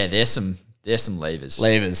 Yeah, there's some levers.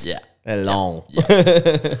 Levers. Yeah. They're long.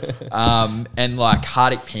 And like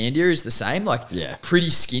Hardik Pandya is the same, like pretty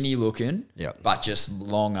skinny looking, but just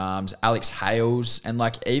long arms. Alex Hales and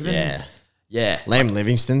like even Liam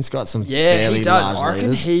Livingston's got some he fairly does. large I reckon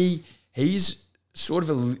levers. he's sort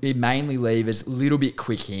of he mainly levers, a little bit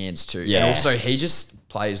quick hands too. Yeah. And also he just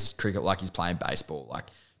plays cricket like he's playing baseball, like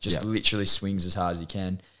just literally swings as hard as he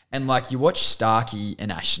can. And like you watch Starkey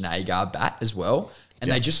and Ash Nagar bat as well. And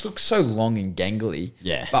they just look so long and gangly.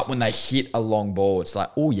 Yeah. But when they hit a long ball, it's like,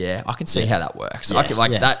 oh yeah, I can see how that works. I can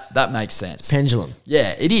that makes sense. Pendulum.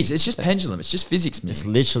 Yeah, it is. It's just pendulum. It's just physics, man. It's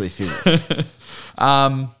literally physics.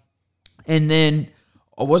 And then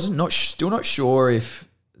I still not sure if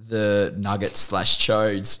the Nuggets /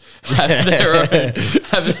 Chodes have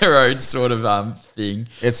their own sort of thing.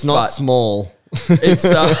 It's not small. It's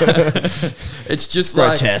it's just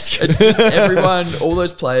grotesque. Like, it's just everyone, all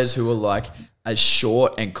those players who are like as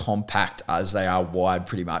short and compact as they are wide,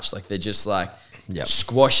 pretty much. Like they're just like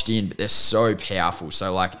squashed in, but they're so powerful.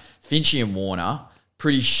 So like Finchie and Warner,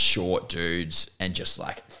 pretty short dudes and just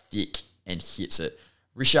like thick and hits it.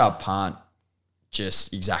 Rishabh Pant,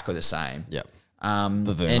 just exactly the same. Yep.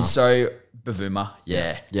 Bavuma. And so Bavuma,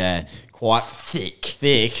 Yeah. Quite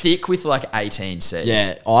thick with like 18 sets.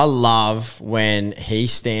 Yeah. I love when he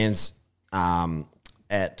stands as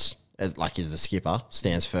the skipper,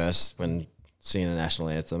 stands first when singing the national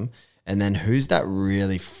anthem. And then who's that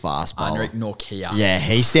really fast bowler? Anrik Norkia. Yeah,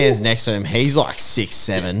 he stands next to him. He's like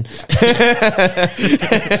 6'7".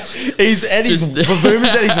 He's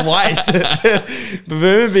Bavuma's at his waist.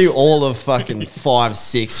 Bavuma would be all of fucking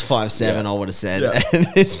 5'6", 5'7", I would have said. Yeah. And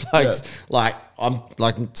this bloke's like, I'm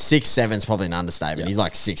like 6'7" is probably an understatement. He's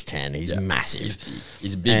like 6'10". He's massive.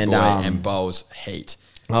 He's a big boy and bowls heat.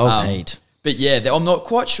 Heat. But yeah, I'm not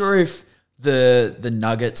quite sure if the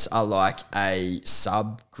Nuggets are like a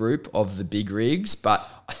subgroup of the big rigs, but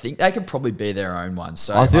I think they could probably be their own one.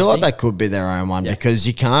 So I feel like they could be their own one because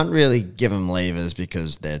you can't really give them levers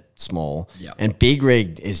because they're small. Yep. And big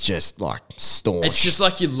rig is just like staunch. It's just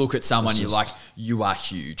like you look at someone, you're like, you are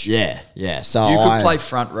huge. Yeah. So you could play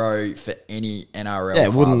front row for any NRL. Yeah,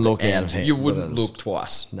 it wouldn't club look and out of hand. You wouldn't look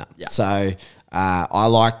twice. No. Yeah. So I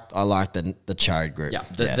like the Chode group. Yeah.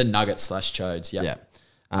 The Nuggets / Chodes. Yeah.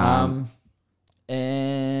 Yeah.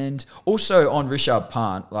 And also on Rishabh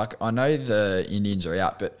Pant, like I know the Indians are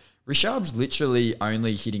out, but Rishabh's literally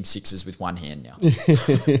only hitting sixes with one hand now. He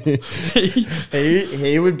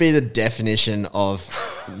would be the definition of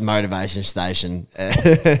motivation station.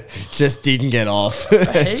 Just didn't get off.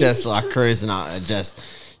 Just like cruising up.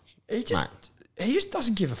 He just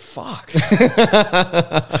doesn't give a fuck.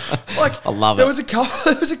 Like I love there it. was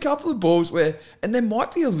a couple of balls where, and there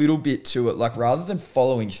might be a little bit to it, like rather than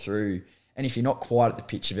following through. And if you're not quite at the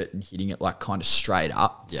pitch of it and hitting it like kind of straight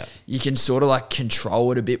up, you can sort of like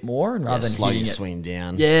control it a bit more, and rather than slow hitting your it, swing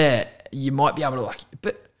down. Yeah, you might be able to like.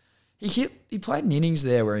 But he played an innings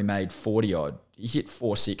there where he made 40 odd. He hit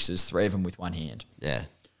 4 sixes, 3 of them with one hand. Yeah,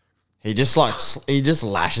 he just lashes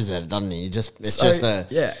at it, doesn't he?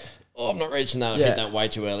 Oh, I'm not reaching that. I hit that way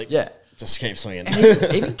too early. Yeah, just keep swinging.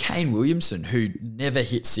 And even Kane Williamson, who never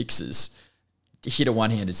hit sixes, hit a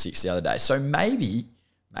one-handed six the other day. So maybe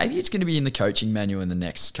it's going to be in the coaching manual in the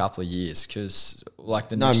next couple of years because, like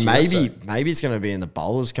maybe it's going to be in the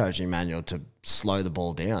bowlers coaching manual to slow the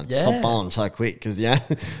ball down. Yeah. Stop bowling so quick because the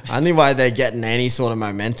only way they're getting any sort of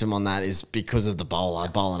momentum on that is because of the bowler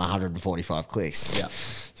bowling 145 clicks. Yeah.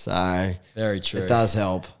 So Very true. it does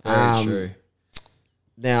help. Very true.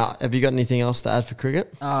 Now, have you got anything else to add for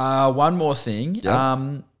cricket? One more thing.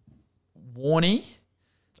 Yep. Warnie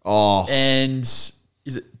Oh, and is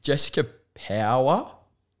it Jessica Power?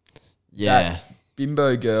 yeah. That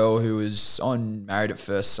bimbo girl who was on Married at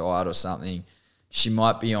First Sight or something. She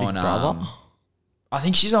might be on Brother? I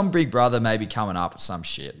think she's on Big Brother, maybe coming up or some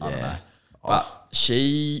shit. I don't Yeah. know. But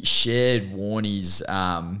she shared Warnie's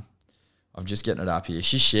I'm just getting it up here.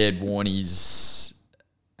 She shared Warnie's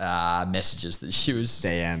messages that she was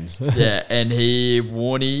DMs. yeah, and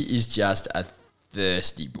Warnie is just a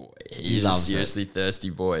thirsty boy. He is a loves it. seriously thirsty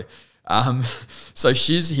boy. So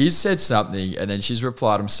he's said something, and then she's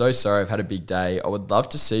replied, "I'm so sorry, I've had a big day. I would love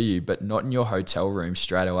to see you, but not in your hotel room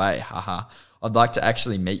straight away. Haha. I'd like to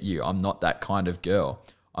actually meet you. I'm not that kind of girl.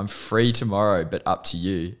 I'm free tomorrow, but up to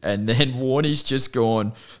you." And then Warnie's just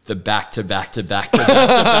gone the back to back text.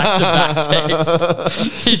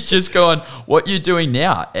 He's just gone, "What you doing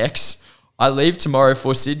now, X? I leave tomorrow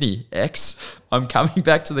for Sydney, X. I'm coming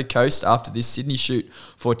back to the coast after this Sydney shoot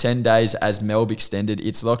for 10 days as Melbourne extended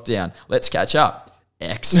its lockdown. Let's catch up,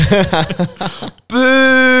 X."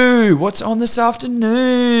 Boo! What's on this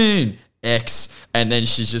afternoon? X. And then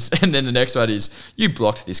and then the next one is, "You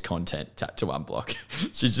blocked this content, tap to unblock."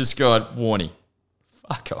 She's just gone, "Warnie,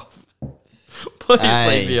 fuck off. Please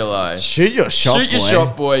leave me alone. Shoot your shot, Shoot your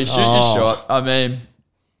shot, boy. Shoot your shot." I mean,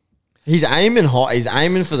 He's aiming hot. He's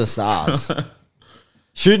aiming for the stars.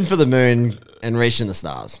 Shooting for the moon and reaching the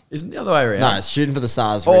stars. isn't the other way around? No, it's shooting for the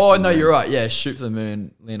stars. Oh, reaching the no, moon. you're right. Yeah, shoot for the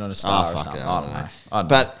moon, land on a star or fuck something. it, I don't know.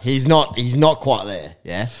 But he's not quite there,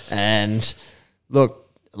 yeah? And look,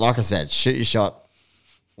 like I said, shoot your shot,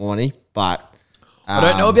 Warnie, but I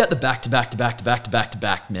don't know about the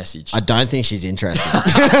back-to-back message. I don't think she's interested. And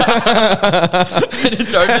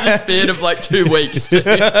it's over the span of like 2 weeks. Too.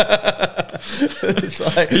 It's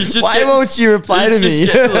like, He's just why getting- won't you reply to me? He's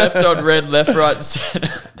just getting left on red, left, right, and centre.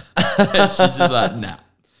 And she's just like, "Nah,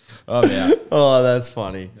 I'm out." Oh, that's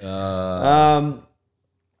funny. And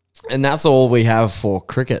that's all we have for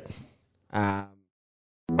cricket.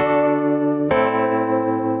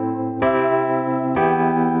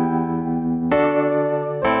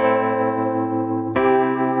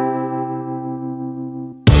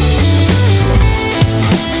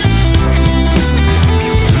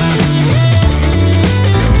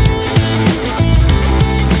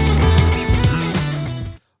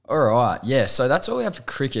 All right, yeah, so that's all we have for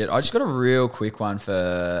cricket. I just got a real quick one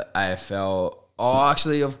for AFL. Oh,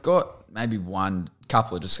 actually, I've got maybe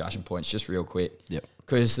couple of discussion points, just real quick. Yep.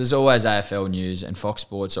 Because there's always AFL news and Fox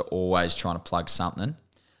Sports are always trying to plug something.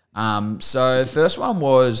 So first one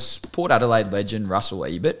was Port Adelaide legend Russell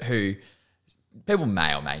Ebert, who people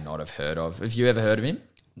may or may not have heard of. Have you ever heard of him?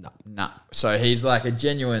 No. So he's like a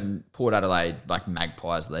genuine Port Adelaide, like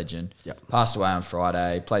Magpies legend. Yep. Passed away on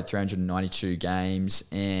Friday, played 392 games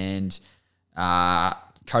and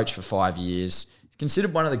coached for 5 years.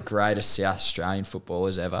 Considered one of the greatest South Australian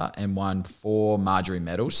footballers ever and won 4 Marjorie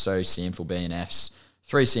medals, so SANFL BNFs,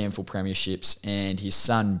 3 SANFL premierships, and his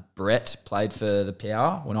son Brett played for the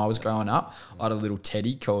Power when I was growing up. I had a little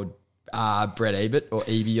teddy called Brett Ebert or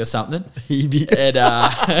Evie or something.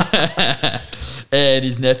 And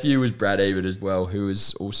his nephew was Brad Ebert as well, who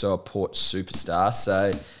was also a Port superstar.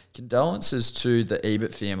 So condolences to the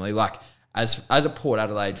Ebert family. Like as a Port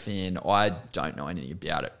Adelaide fan, I don't know anything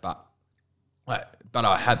about it, but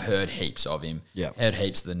I have heard heaps of him. Yeah. Heard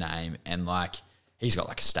heaps of the name, and like he's got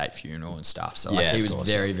like a state funeral and stuff. So like Yeah, he of was course,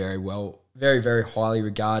 very, very well, very, very highly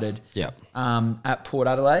regarded. Yeah. At Port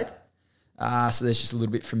Adelaide. So there's just a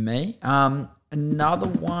little bit from me. Another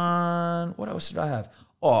one. What else did I have?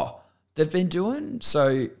 Oh, they've been doing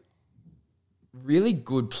so really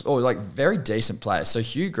good or like very decent players. So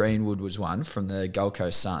Hugh Greenwood was one from the Gold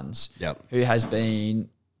Coast Suns. Yep. Who has been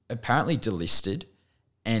apparently delisted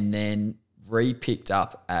and then re-picked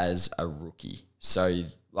up as a rookie. So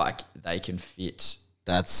like they can fit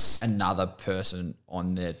That's another person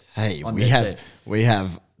on their on we their team.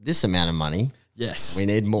 have this amount of money. Yes. We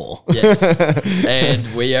need more. Yes. And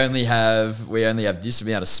we only have this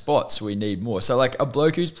amount of spots. We need more. So like a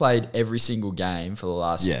bloke who's played every single game for the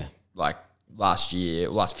last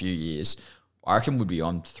few years, I reckon would be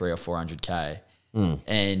on 300 or 400K.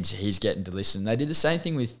 And he's getting delisted. They did the same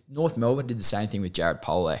thing with North Melbourne, did the same thing with Jared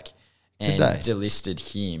Polak and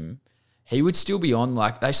delisted him. He would still be on,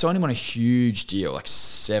 like, they signed him on a huge deal, like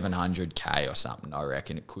 700K or something, I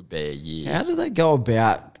reckon it could be a year. How do they go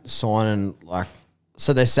about signing like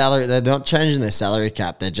So they're not changing their salary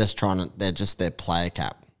cap. They're just their player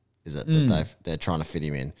cap. Is it that they're trying to fit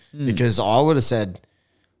him in? Because I would have said,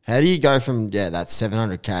 how do you go from that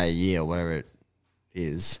 $700K a year or whatever it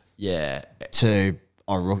is, to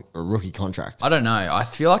a rookie contract? I don't know. I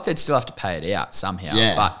feel like they'd still have to pay it out somehow.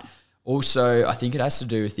 Yeah. But also, I think it has to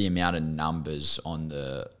do with the amount of numbers on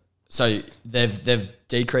the. So they've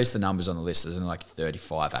decreased the numbers on the list. There's only like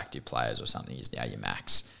 35 active players or something is now your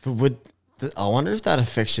max. But I wonder if that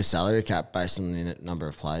affects your salary cap based on the number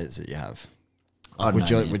of players that you have. Like,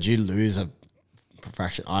 would you lose a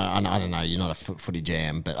fraction? I don't know. You're not a footy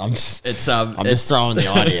jam, but I'm just just throwing the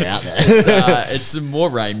idea out there. It's some more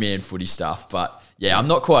Rain Man footy stuff, but yeah, I'm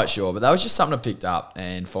not quite sure. But that was just something I picked up,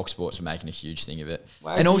 and Fox Sports were making a huge thing of it.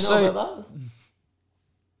 Wait, and so also, you know about that?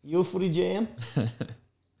 You a footy jam?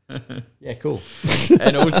 Yeah, cool.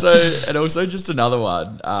 and also just another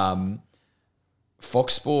one.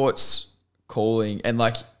 Fox Sports calling and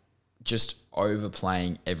like just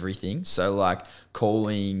overplaying everything. So like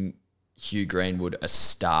calling Hugh Greenwood a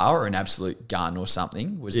star or an absolute gun or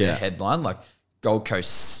something was their headline. Like Gold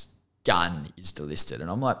Coast's gun is delisted. And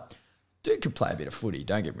I'm like, dude could play a bit of footy,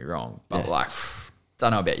 don't get me wrong. But like,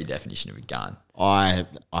 don't know about your definition of a gun. I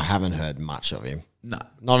haven't heard much of him. No.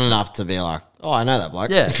 Not enough to be like, oh, I know that bloke.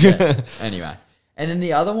 Yeah. Anyway. And then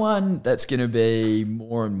the other one that's going to be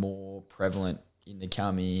more and more prevalent in the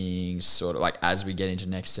coming sort of like as we get into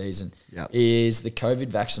next season is the COVID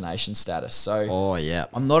vaccination status. So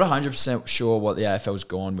I'm not 100% sure what the AFL's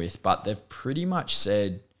gone with, but they've pretty much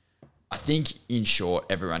said, I think in short,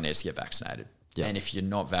 everyone needs to get vaccinated. Yep. And if you're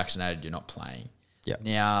not vaccinated, you're not playing. Yep.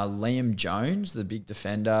 Now, Liam Jones, the big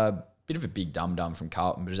defender, bit of a big dum-dum from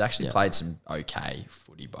Carlton, but has actually played some okay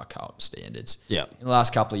footy by Carlton standards. Yep. In the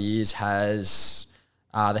last couple of years has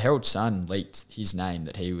the Herald Sun leaked his name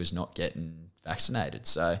that he was not getting vaccinated.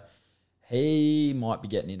 So he might be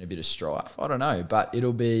getting in a bit of strife. I don't know, but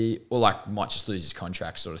it'll be, or like might just lose his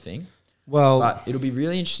contract sort of thing. Well, but it'll be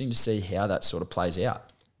really interesting to see how that sort of plays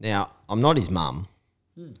out. Now, I'm not his mum,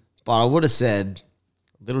 but I would have said,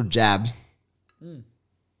 little jab,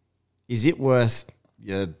 is it worth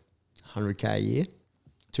your 100K a year?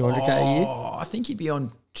 200K a year? I think he'd be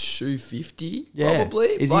on 250 Yeah. probably.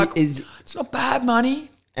 It's not bad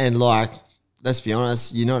money. And like, let's be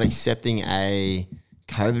honest, you're not accepting a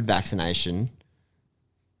COVID vaccination.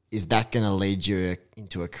 Is that going to lead you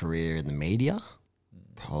into a career in the media?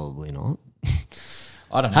 Probably not.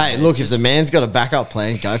 I don't know. Hey, look, if the man's got a backup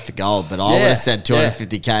plan, go for gold. But I would have said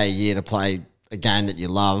 250K a year to play a game that you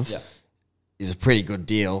love is a pretty good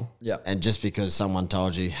deal. Yeah. And just because someone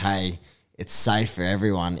told you, hey, it's safe for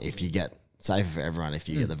everyone if you get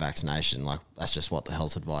the vaccination, like that's just what the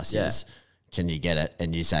health advice is. Can you get it?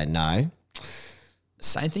 And you say no.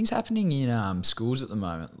 Same thing's happening in schools at the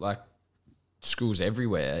moment. Like schools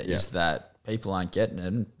everywhere is that people aren't getting it.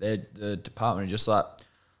 And the department are just like,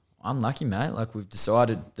 unlucky, mate. Like we've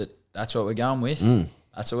decided that's what we're going with.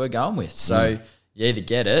 That's what we're going with. So you either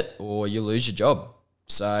get it or you lose your job.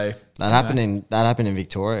 So that happened in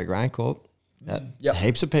Victoria, GrainCorp.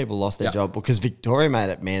 Heaps of people lost their job because Victoria made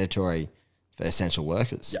it mandatory for essential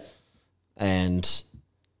workers. Yep. And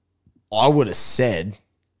I would have said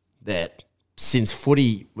that since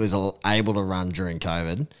footy was able to run during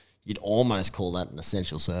COVID, you'd almost call that an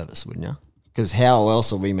essential service, wouldn't you? Because how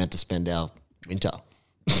else are we meant to spend our winter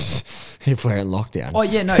if we're in lockdown? Oh,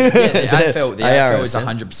 yeah, no. Yeah, the AFL is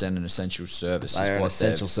 100% an essential service. They are an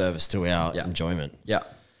essential service to our enjoyment. Yeah.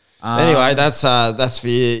 Anyway, that's for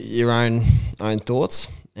your own thoughts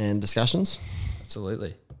and discussions.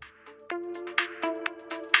 Absolutely.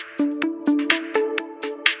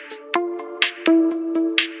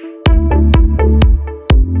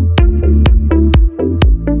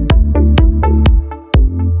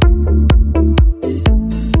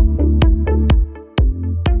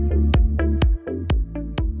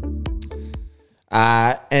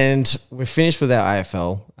 And we're finished with our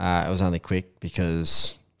AFL. It was only quick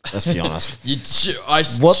because, let's be honest.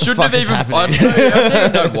 What the fuck is happening? I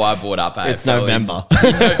don't even know why I brought up AFL. It's November.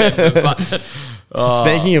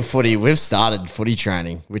 Speaking of footy, we've started footy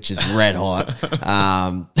training, which is red hot.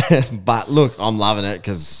 But look, I'm loving it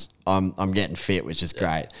because I'm getting fit, which is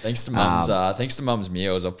great. Thanks to mum's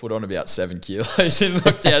meals, I've put on about 7 kilos in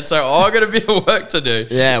lockdown, so I got a bit of work to do.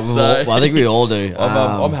 Yeah, I think we all do.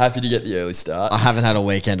 I'm happy to get the early start. I haven't had a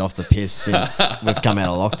weekend off the piss since we've come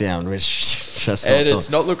out of lockdown, which it's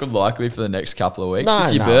not looking likely for the next couple of weeks. No,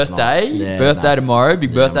 with your birthday tomorrow,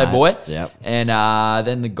 big birthday boy. Yep. And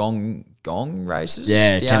then the gong races.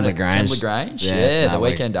 Yeah, down Kembla at Grange. Kembla Grange. The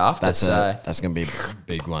weekend after. That's going to be a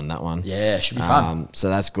big one, that one. Yeah, should be fun. So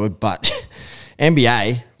that's good. But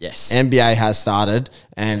NBA. Yes. NBA has started,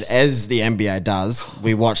 and as the NBA does,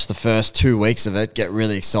 we watch the first 2 weeks of it, get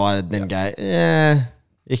really excited, then go,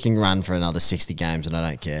 it can run for another 60 games, and I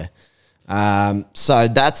don't care. So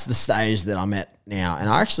that's the stage that I'm at now, and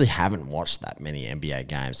I actually haven't watched that many NBA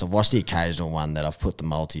games. I've watched the occasional one that I've put the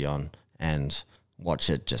multi on and watch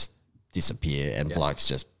it just disappear, and blokes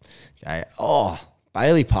just go, oh,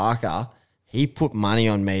 Bailey Parker, he put money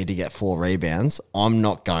on me to get 4 rebounds. I'm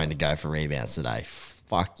not going to go for rebounds today.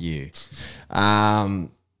 Fuck you.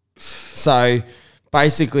 So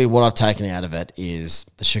basically what I've taken out of it is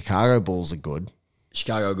the Chicago Bulls are good.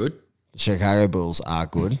 Chicago good. The Chicago Bulls are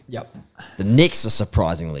good. Yep. The Knicks are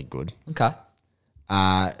surprisingly good. Okay.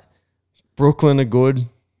 Brooklyn are good.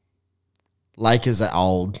 Lakers are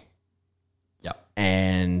old. Yep.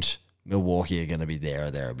 And Milwaukee are going to be there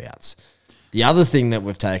or thereabouts. The other thing that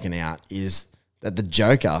we've taken out is that the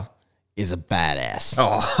Joker is a badass.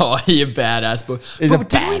 Oh, you're badass, boy. He's a But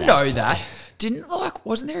didn't we badass know boy. that?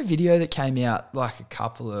 Wasn't there a video that came out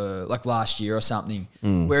last year or something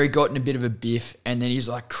where he got in a bit of a biff, and then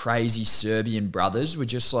his crazy Serbian brothers were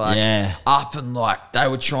just up and they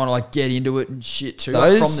were trying to get into it and shit too from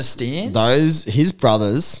the stands? His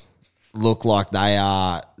brothers look like they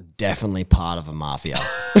are definitely part of a mafia.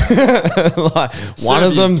 One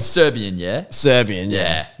of them's Serbian, yeah? Serbian,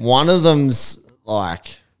 Yeah. One of them's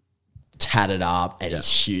tatted up and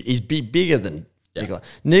he's huge. He's bigger than Nikola.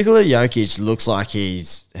 Nikola Jokic looks like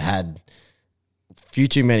he's had a few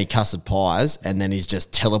too many custard pies, and then he's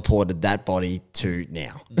just teleported that body to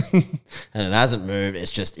now. And it hasn't moved.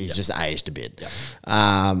 It's just he's just aged a bit.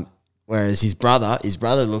 Whereas his brother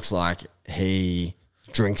looks like he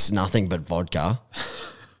drinks nothing but vodka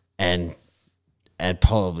and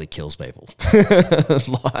probably kills people.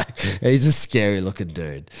 He's a scary looking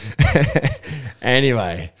dude.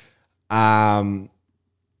 Anyway, they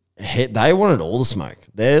wanted all the smoke.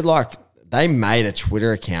 They made a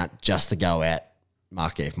Twitter account just to go at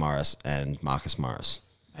Markieff Morris and Marcus Morris.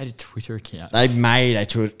 Made a Twitter account. They made a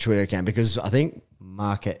Twitter account because I think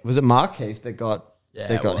was it Markieff that got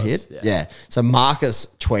hit? Yeah. So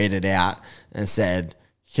Marcus tweeted out and said,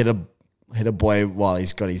 hit a boy while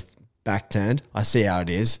he's got his back turned. I see how it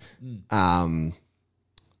is.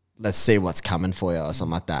 Let's see what's coming for you or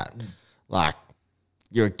something like that.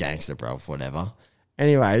 You're a gangster, bro, whatever.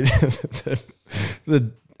 Anyway,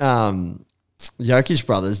 the Jokic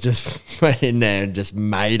brothers just went in there and just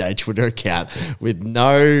made a Twitter account with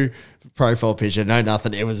no profile picture, no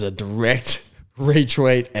nothing. It was a direct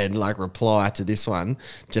retweet and reply to this one,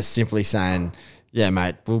 just simply saying, yeah,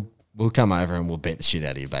 mate, we'll come over and we'll beat the shit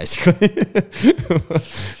out of you, basically.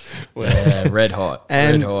 Yeah, red hot.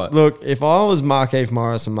 And red hot. Look, if I was Markieff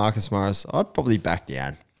Morris and Marcus Morris, I'd probably back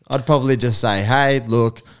down. I'd probably just say, hey,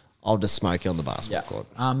 look, I'll just smoke you on the basketball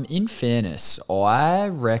court. In fairness, I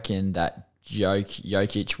reckon that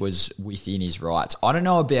Jokic was within his rights. I don't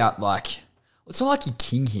know about it's not like he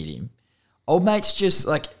king hit him. Old mate's just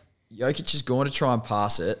Jokic is going to try and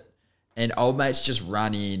pass it, and old mate's just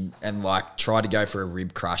run in and try to go for a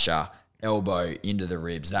rib crusher, elbow into the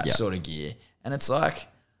ribs, that sort of gear. And it's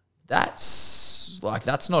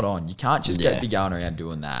that's not on. You can't just be going around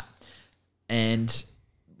doing that. And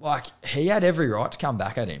he had every right to come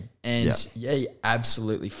back at him. And he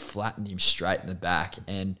absolutely flattened him straight in the back.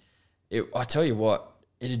 And I tell you what,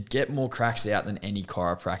 it'd get more cracks out than any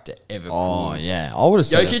chiropractor ever could. Oh, yeah. I would have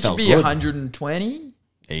said Jokic would be 120.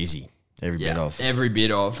 Easy. Every bit of. Every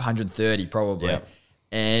bit of. 130 probably. Yep.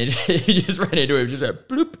 And he just ran into him, just went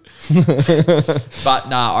bloop. But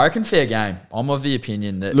nah, I reckon fair game. I'm of the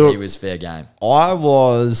opinion that he was fair game.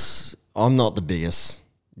 I'm not the biggest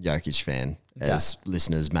Jokic fan, as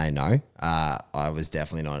listeners may know. I was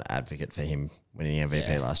definitely not an advocate for him winning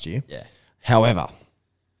MVP last year. Yeah. However,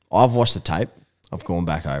 I've watched the tape. I've gone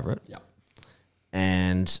back over it. Yep.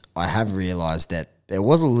 And I have realised that there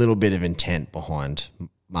was a little bit of intent behind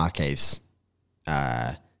Markieff's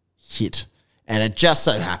hit. And it just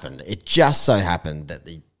so happened that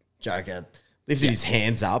the Joker lifted his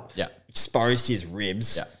hands up, exposed his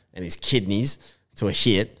ribs and his kidneys to a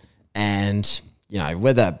hit. And,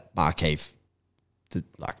 whether Markieff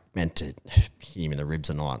meant to hit him in the ribs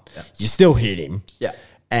or not, you still hit him. Yeah.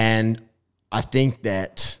 And I think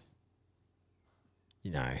that,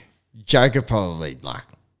 Joker probably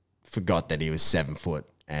forgot that he was 7 foot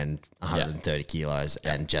and 130 kilos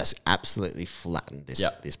and just absolutely flattened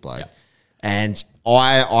this bloke. Yep. And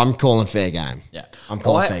I'm calling fair game. Yeah. I'm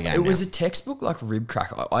calling fair game. It was a textbook rib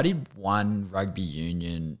crack. I did one rugby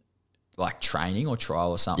union training or trial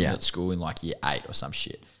or something at school in year 8 or some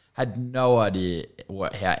shit. Had no idea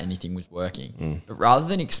how anything was working. But rather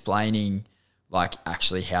than explaining like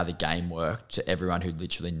actually how the game worked to everyone who'd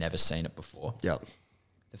literally never seen it before. Yep.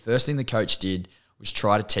 The first thing the coach did was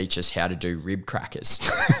try to teach us how to do rib crackers.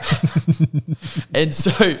 And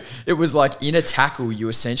so it was like in a tackle, you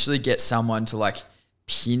essentially get someone to like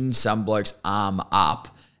pin some bloke's arm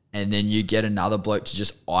up, and then you get another bloke to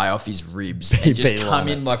just eye off his ribs and just come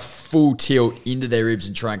in like full tilt into their ribs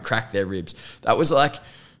and try and crack their ribs. That was like,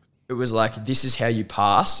 it was like, this is how you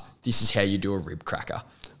pass. This is how you do a rib cracker.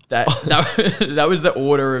 That was the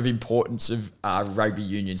order of importance of rugby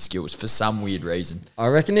union skills for some weird reason. I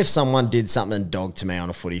reckon if someone did something dog to me on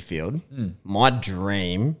a footy field, my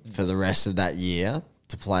dream for the rest of that year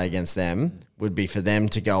to play against them would be for them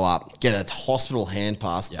to go up, get a hospital hand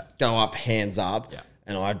pass, go up, hands up,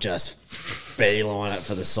 and I just beeline it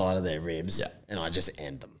for the side of their ribs, and I just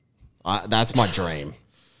end them. That's my dream.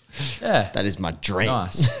 Yeah. That is my dream.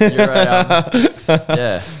 Nice. You're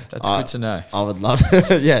yeah, that's good to know. I would love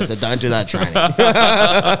yeah, so don't do that training.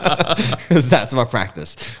 Because that's my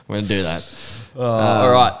practice. I'm going to do that.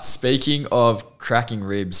 All right, speaking of cracking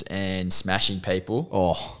ribs and smashing people,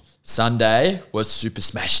 Sunday was Super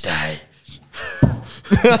Smash Day.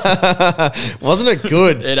 Wasn't it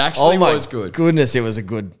good? It actually was good. Goodness, it was a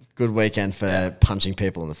good weekend for punching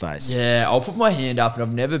people in the face. Yeah, I'll put my hand up, and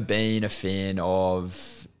I've never been a fan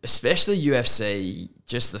of, especially UFC,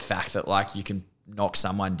 just the fact that like you can knock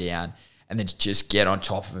someone down and then just get on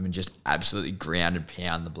top of them and just absolutely ground and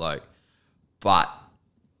pound the bloke. But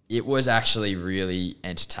it was actually really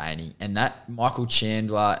entertaining. And that Michael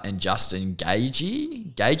Chandler and Justin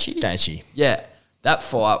Gaethje? Yeah, that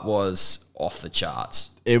fight was off the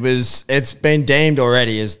charts. It's been deemed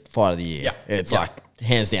already as fight of the year. Yeah. It's like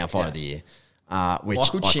hands down fight of the year. Which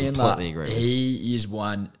Michael Chandler, completely agree with. He is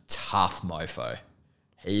one tough mofo.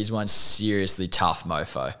 He's one seriously tough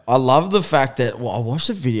mofo. I love the fact that, I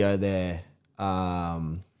watched a video there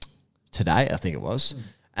today, I think it was,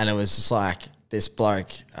 and it was just like this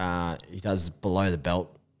bloke, he does Below the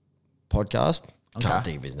Belt podcast. Can't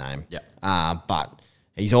think of his name. Yeah. But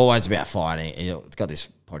he's always about fighting. He's got this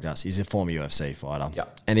podcast. He's a former UFC fighter.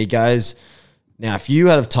 Yep. And he goes, now, if you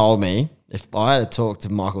had have told me, if I had talked to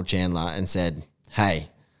Michael Chandler and said, hey,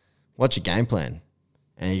 what's your game plan?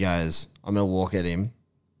 And he goes, I'm going to walk at him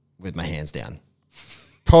with my hands down.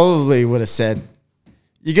 Probably would have said,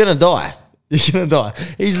 you're going to die. You're going to die.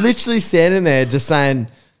 He's literally standing there just saying,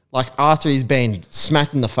 like, after he's been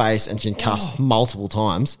smacked in the face and concussed multiple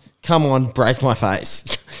times, come on, break my face.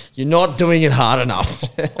 You're not doing it hard enough.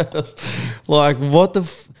 Like, what the...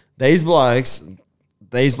 These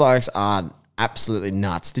blokes are absolutely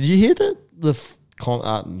nuts. Did you hear the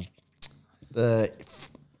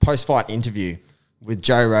post-fight interview with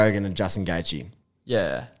Joe Rogan and Justin Gaethje?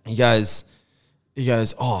 Yeah. He goes,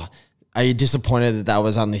 oh, are you disappointed that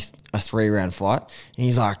was only a 3-round fight? And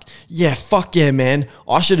he's like, yeah, fuck yeah, man.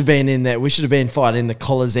 I should have been in there. We should have been fighting in the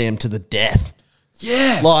Coliseum to the death.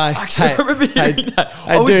 Yeah. Like, actually, I remember hearing that.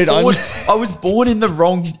 Hey, I was born in the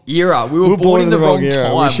wrong era. We were born in the wrong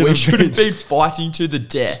time. We should have been fighting to the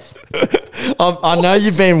death. I know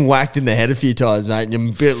you've been whacked in the head a few times, mate,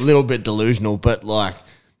 and you're a little bit delusional, but like,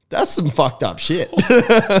 that's some fucked up shit.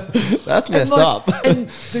 That's messed up. And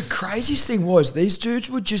the craziest thing was these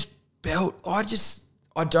dudes would just belt. I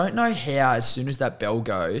don't know how as soon as that bell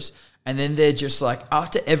goes, and then they're just like,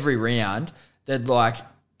 after every round, they'd like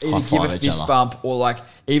either give a fist bump or like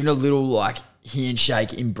even a little like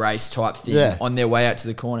handshake, embrace type thing on their way out to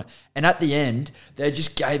the corner. And at the end, they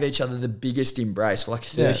just gave each other the biggest embrace for like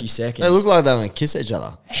 30 seconds. They look like they were going to kiss each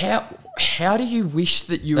other. How do you wish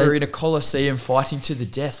that you were in a Coliseum fighting to the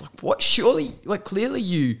death? Like what? Surely, like clearly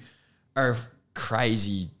you are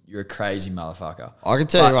crazy. You're a crazy motherfucker. I can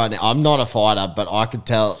tell you right now, I'm not a fighter, but I could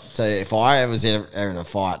tell you if I was in a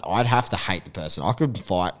fight, I'd have to hate the person. I couldn't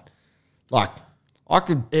fight. Like, I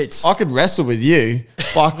could wrestle with you,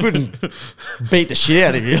 but I couldn't beat the shit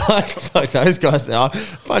out of you like those guys. I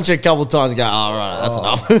punch you a couple of times and go, oh, right, that's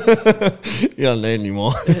enough. You don't need any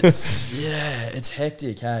more. It's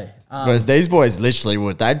hectic, hey. Whereas these boys literally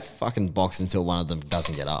would. They'd fucking box until one of them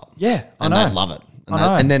doesn't get up. Yeah, and they'd love it.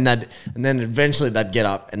 And then eventually they'd get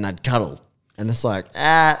up and they'd cuddle. And it's like,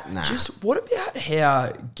 nah. Just what about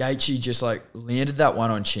how Gaethje just like landed that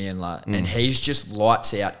one on Chandler and he's just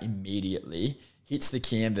lights out immediately, hits the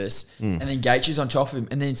canvas, and then Gaethje's on top of him,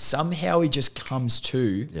 and then somehow he just comes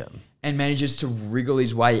to and manages to wriggle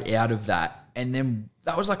his way out of that. And then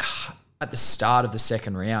that was like at the start of the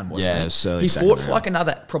second round, wasn't it? Yeah, it was early he second fought round. for like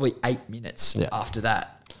another probably 8 minutes after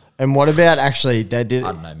that. And what about actually they did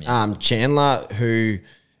I don't know, man. Chandler, who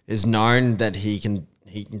is known that he can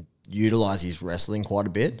utilize his wrestling quite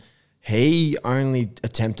a bit. He only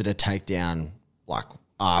attempted a takedown like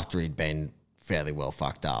after he'd been fairly well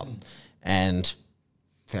fucked up. And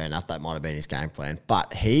fair enough, that might have been his game plan.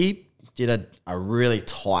 But he did a really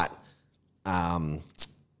tight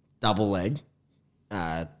double leg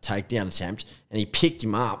takedown attempt, and he picked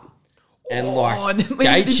him up. And and then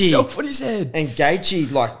landed himself on his head. And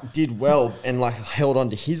Gaethje like did well and like held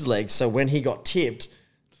onto his legs. So when he got tipped,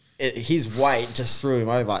 his weight just threw him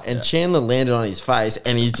over. And Chandler landed on his face,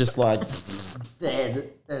 and he's just like dead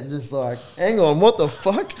and just like, hang on, what the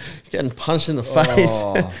fuck? He's getting punched in the face.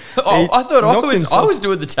 I thought I was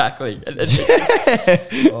doing the tackling.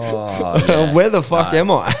 Where the fuck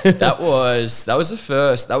am I? That was the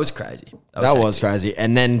first. That was crazy. That was crazy.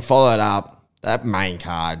 And then followed up. That main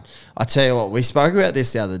card, I tell you what, we spoke about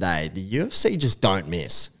this the other day. The UFC just don't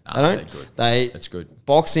miss. It's good.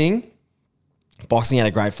 Boxing had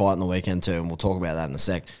a great fight in the weekend too, and we'll talk about that in a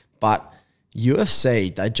sec. But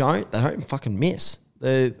UFC, they don't fucking miss.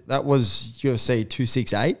 That was UFC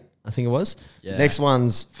 268, I think it was. Yeah. Next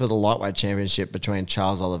one's for the lightweight championship between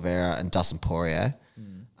Charles Oliveira and Dustin Poirier.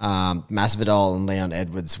 Masvidal and Leon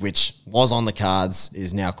Edwards, which was on the cards,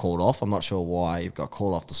 is now called off. I'm not sure why it got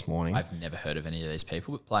called off this morning. I've never heard of any of these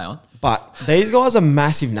people, but play on. But these guys are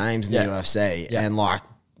massive names in the UFC, and like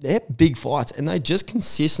they're big fights, and they just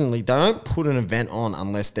consistently, they don't put an event on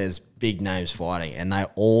unless there's big names fighting, and they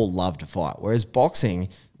all love to fight. Whereas boxing,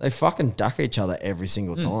 they fucking duck each other every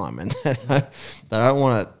single time, and they don't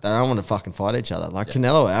want to fucking fight each other. Like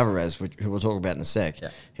Canelo Alvarez, who we'll talk about in a sec,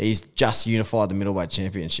 he's just unified the middleweight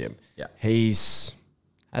championship. Yeah, he's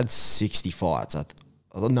had 60 fights.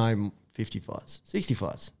 50 fights, 60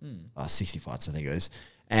 fights. 60 fights, I think it was,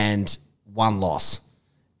 and one loss.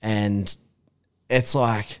 And it's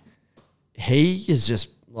like he is just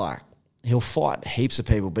like, he'll fight heaps of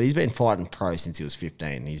people, but he's been fighting pro since he was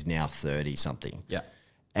 15. He's now 30 something. Yeah.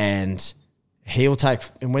 And he'll take,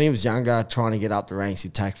 and when he was younger, trying to get up the ranks,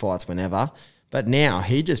 he'd take fights whenever. But now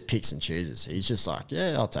he just picks and chooses. He's just like,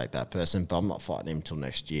 yeah, I'll take that person, but I'm not fighting him until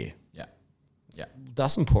next year. Yeah. Yeah.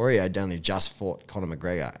 Dustin Poirier only just fought Conor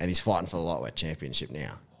McGregor, and he's fighting for the lightweight championship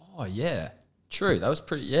now. Oh, yeah. True. That was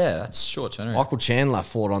pretty, that's short turnaround. Michael Chandler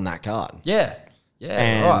fought on that card. Yeah.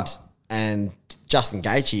 Yeah, right. And Justin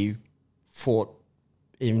Gaethje fought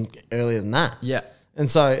even earlier than that. Yeah. And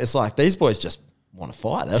so it's like these boys just want to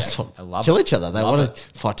fight. They just want to kill each other. They want to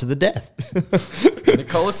fight to the death. In the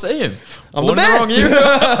Coliseum. I'm the best.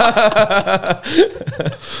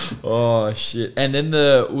 Oh, shit. And then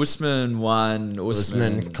the Usman one.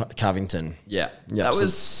 Usman Covington. Yeah. Yep. That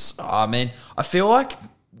was, I feel like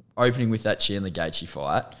opening with that Chandler Gaethje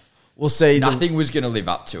fight, we'll see. Nothing was going to live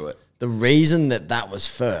up to it. The reason that was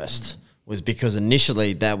first was because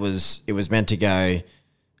initially it was meant to go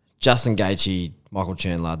Justin Gaethje, Michael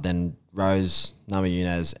Chandler, then Rose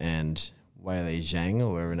Namajunas and Weili Zhang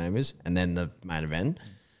or whatever her name is, and then the main event.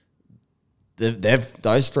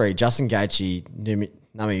 Those three, Justin Gaethje,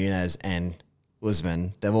 Namajunas, and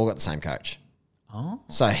Usman, they've all got the same coach. Oh.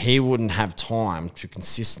 So he wouldn't have time to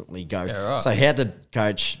consistently go. Yeah, right. So he had to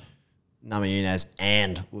coach Namajunas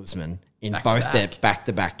and Usman in both their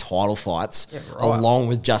back-to-back title fights, along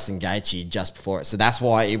with Justin Gaethje just before it. So that's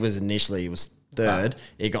why it was third.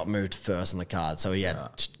 It got moved to first on the card. So he had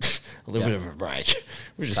a little bit of a break,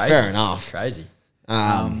 which is fair enough. Crazy.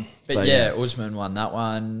 Usman won that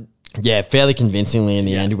one. Yeah, fairly convincingly in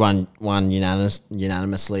the end. He won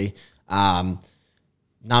unanimously.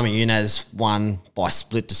 Namajunas won by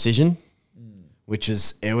split decision, which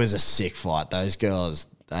was a sick fight. Those girls,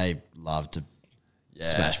 they love to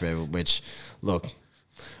smash people, which, look,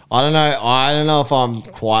 I don't know if I'm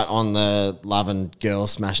quite on the loving girls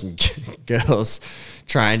smashing girls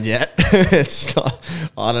train yet. It's not,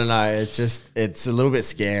 I don't know. It's a little bit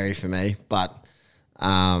scary for me, but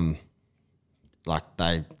like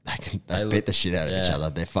they beat the shit out of each other.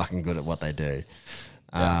 They're fucking good at what they do.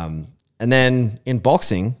 And then in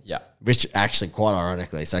boxing, which actually quite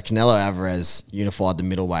ironically, so Canelo Alvarez unified the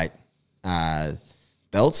middleweight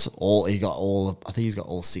belts. I think he's got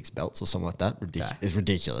all 6 belts or something like that. It's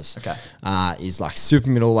ridiculous. Okay. He's like super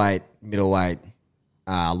middleweight,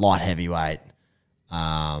 light heavyweight,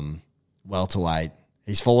 welterweight.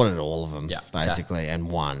 He's fought at all of them basically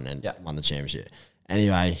and won the championship.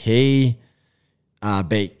 Anyway, he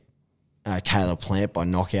beat Caleb Plant by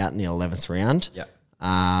knockout in the 11th round. Yeah.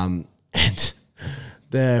 And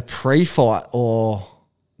the pre-fight,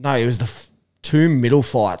 it was the two middle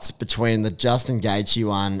fights between the Justin Gaethje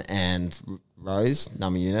one and Rose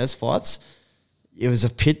Namajunas fights. It was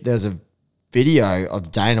there's a video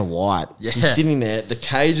of Dana White. Yeah. He's sitting there, the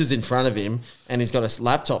cage is in front of him, and he's got a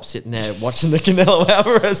laptop sitting there watching the Canelo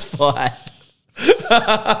Alvarez fight.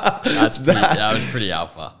 That was pretty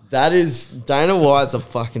alpha. That is, Dana White's a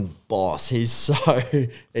fucking boss. He's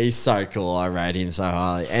so cool. I rate him so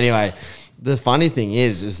highly. Anyway, the funny thing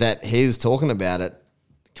is that he was talking about it.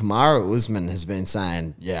 Kamaru Usman has been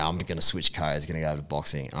saying, yeah, I'm going to switch codes, going to go to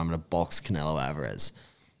boxing. I'm going to box Canelo Alvarez.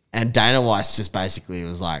 And Dana White just basically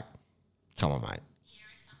was like, come on, mate.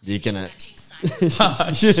 You're going to...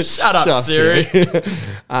 Shut up, Siri.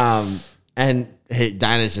 And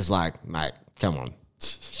Dana's just like, mate, come on.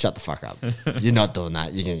 Shut the fuck up. You're not doing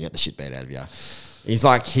that. You're going to get the shit beat out of you. He's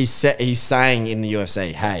like, he's saying in the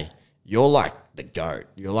UFC, hey, you're like the GOAT.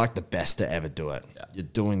 You're like the best to ever do it. Yeah. You're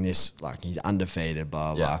doing this, like he's undefeated,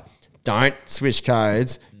 blah, blah, blah. Don't switch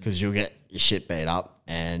codes because you'll get your shit beat up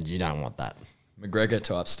and you don't want that. McGregor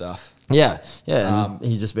type stuff. Yeah, yeah. And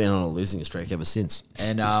he's just been on a losing streak ever since.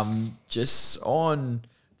 And just on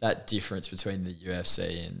that difference between the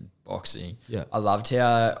UFC and boxing, I loved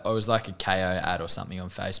how it was like a KO ad or something on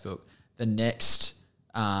Facebook. The next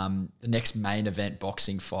main event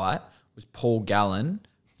boxing fight was Paul Gallen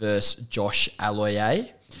versus Josh Aloye,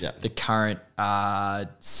 the current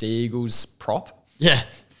Seagulls prop. Yeah.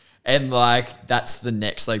 And like that's the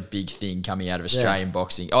next like big thing coming out of Australian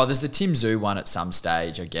boxing. Oh, there's the Tim Tszyu one at some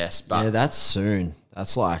stage, I guess. But yeah, that's soon.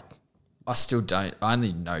 That's like I still don't. I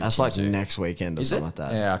only know that's Tim like Tszyu. next weekend or something like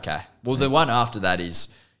that. Yeah, okay. Well, the one after that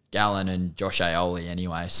is Gallen and Josh Aioli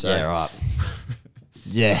anyway. So yeah, right.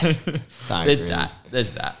 Yeah, there's that.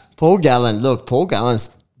 There's that. Paul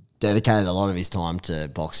Gallen's dedicated a lot of his time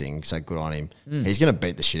to boxing, so good on him. He's going to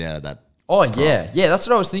beat the shit out of that. Oh, yeah. Yeah, that's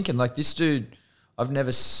what I was thinking. Like, this dude, I've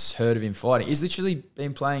never heard of him fighting. He's literally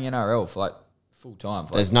been playing NRL for, like, full time.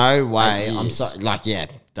 For, there's no way. Don't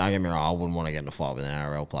get me wrong. I wouldn't want to get in a fight with an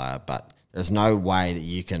NRL player, but there's no way that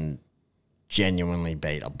you can genuinely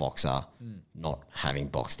beat a boxer not having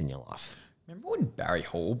boxed in your life. Remember when Barry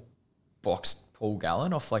Hall boxed Paul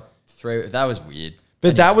Gallen off, like, 3? That was weird. But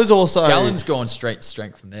anyway, that was also... Gallen's gone straight to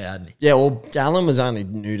strength from there, hasn't he? Yeah, well, Gallen was only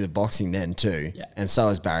new to boxing then too. Yeah. And so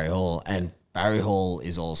is Barry Hall. And Barry Hall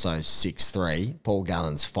is also 6'3". Paul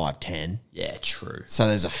Gallen's 5'10". Yeah, true. So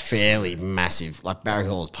there's a fairly massive... Like, Barry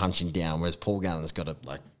Hall is punching down, whereas Paul Gallen's got a,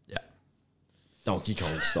 like... Yeah. Donkey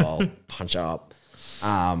Kong style punch up.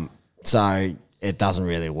 So it doesn't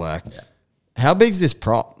really work. Yeah. How big's this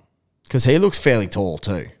prop? Because he looks fairly tall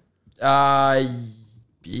too.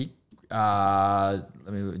 Big.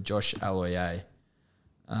 Let me look. Josh Aloye.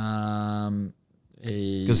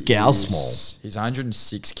 Because Gal's small. He's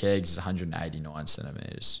 106 kegs, 189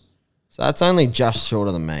 centimeters. So that's only just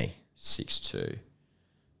shorter than me. 6'2".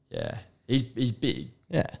 Yeah, he's big.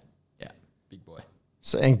 Yeah, big boy.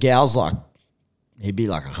 So and Gal's like, he'd be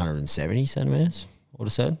like 170 centimeters. I would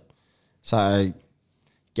have said. So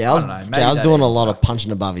Gal's doing a lot of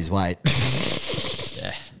punching above his weight.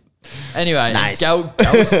 Yeah. Anyway, nice.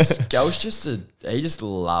 Gal's he just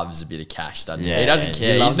loves a bit of cash, doesn't he? He doesn't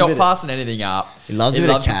care. He's not passing anything up. He loves the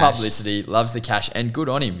cash. Publicity, loves the cash, and good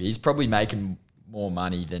on him. He's probably making more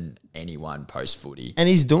money than anyone post footy. And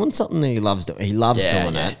he's doing something that he loves doing. He loves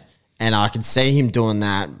doing it. And I can see him doing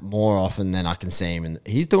that more often than I can see him. And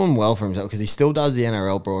he's doing well for himself because he still does the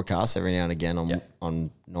NRL broadcast every now and again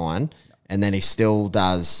on 9. And then he still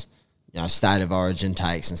does, state of origin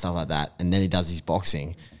takes and stuff like that. And then he does his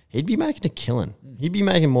boxing. He'd be making a killing. He'd be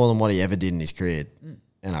making more than what he ever did in his career,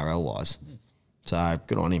 NRL-wise. So,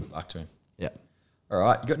 good on him. Luck to him. Yeah. All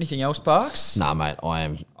right. You got anything else, Parks? Nah, mate. I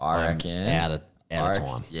reckon. Out of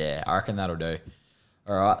time. Yeah, I reckon that'll do.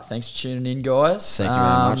 All right. Thanks for tuning in, guys. Thank you very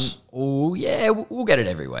much. Oh, yeah. We'll get it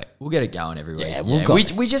every week. We'll get it going every week. Yeah,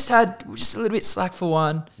 we just had a little bit slack for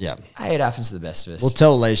one. Yeah. Hey, it happens to the best of us. We'll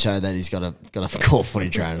tell Lee Show that he's got to call footy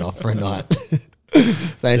training off for a night.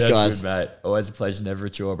 Thanks, Sounds guys. Good, mate. Always a pleasure, never a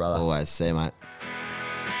chore, brother. Always. See you, mate.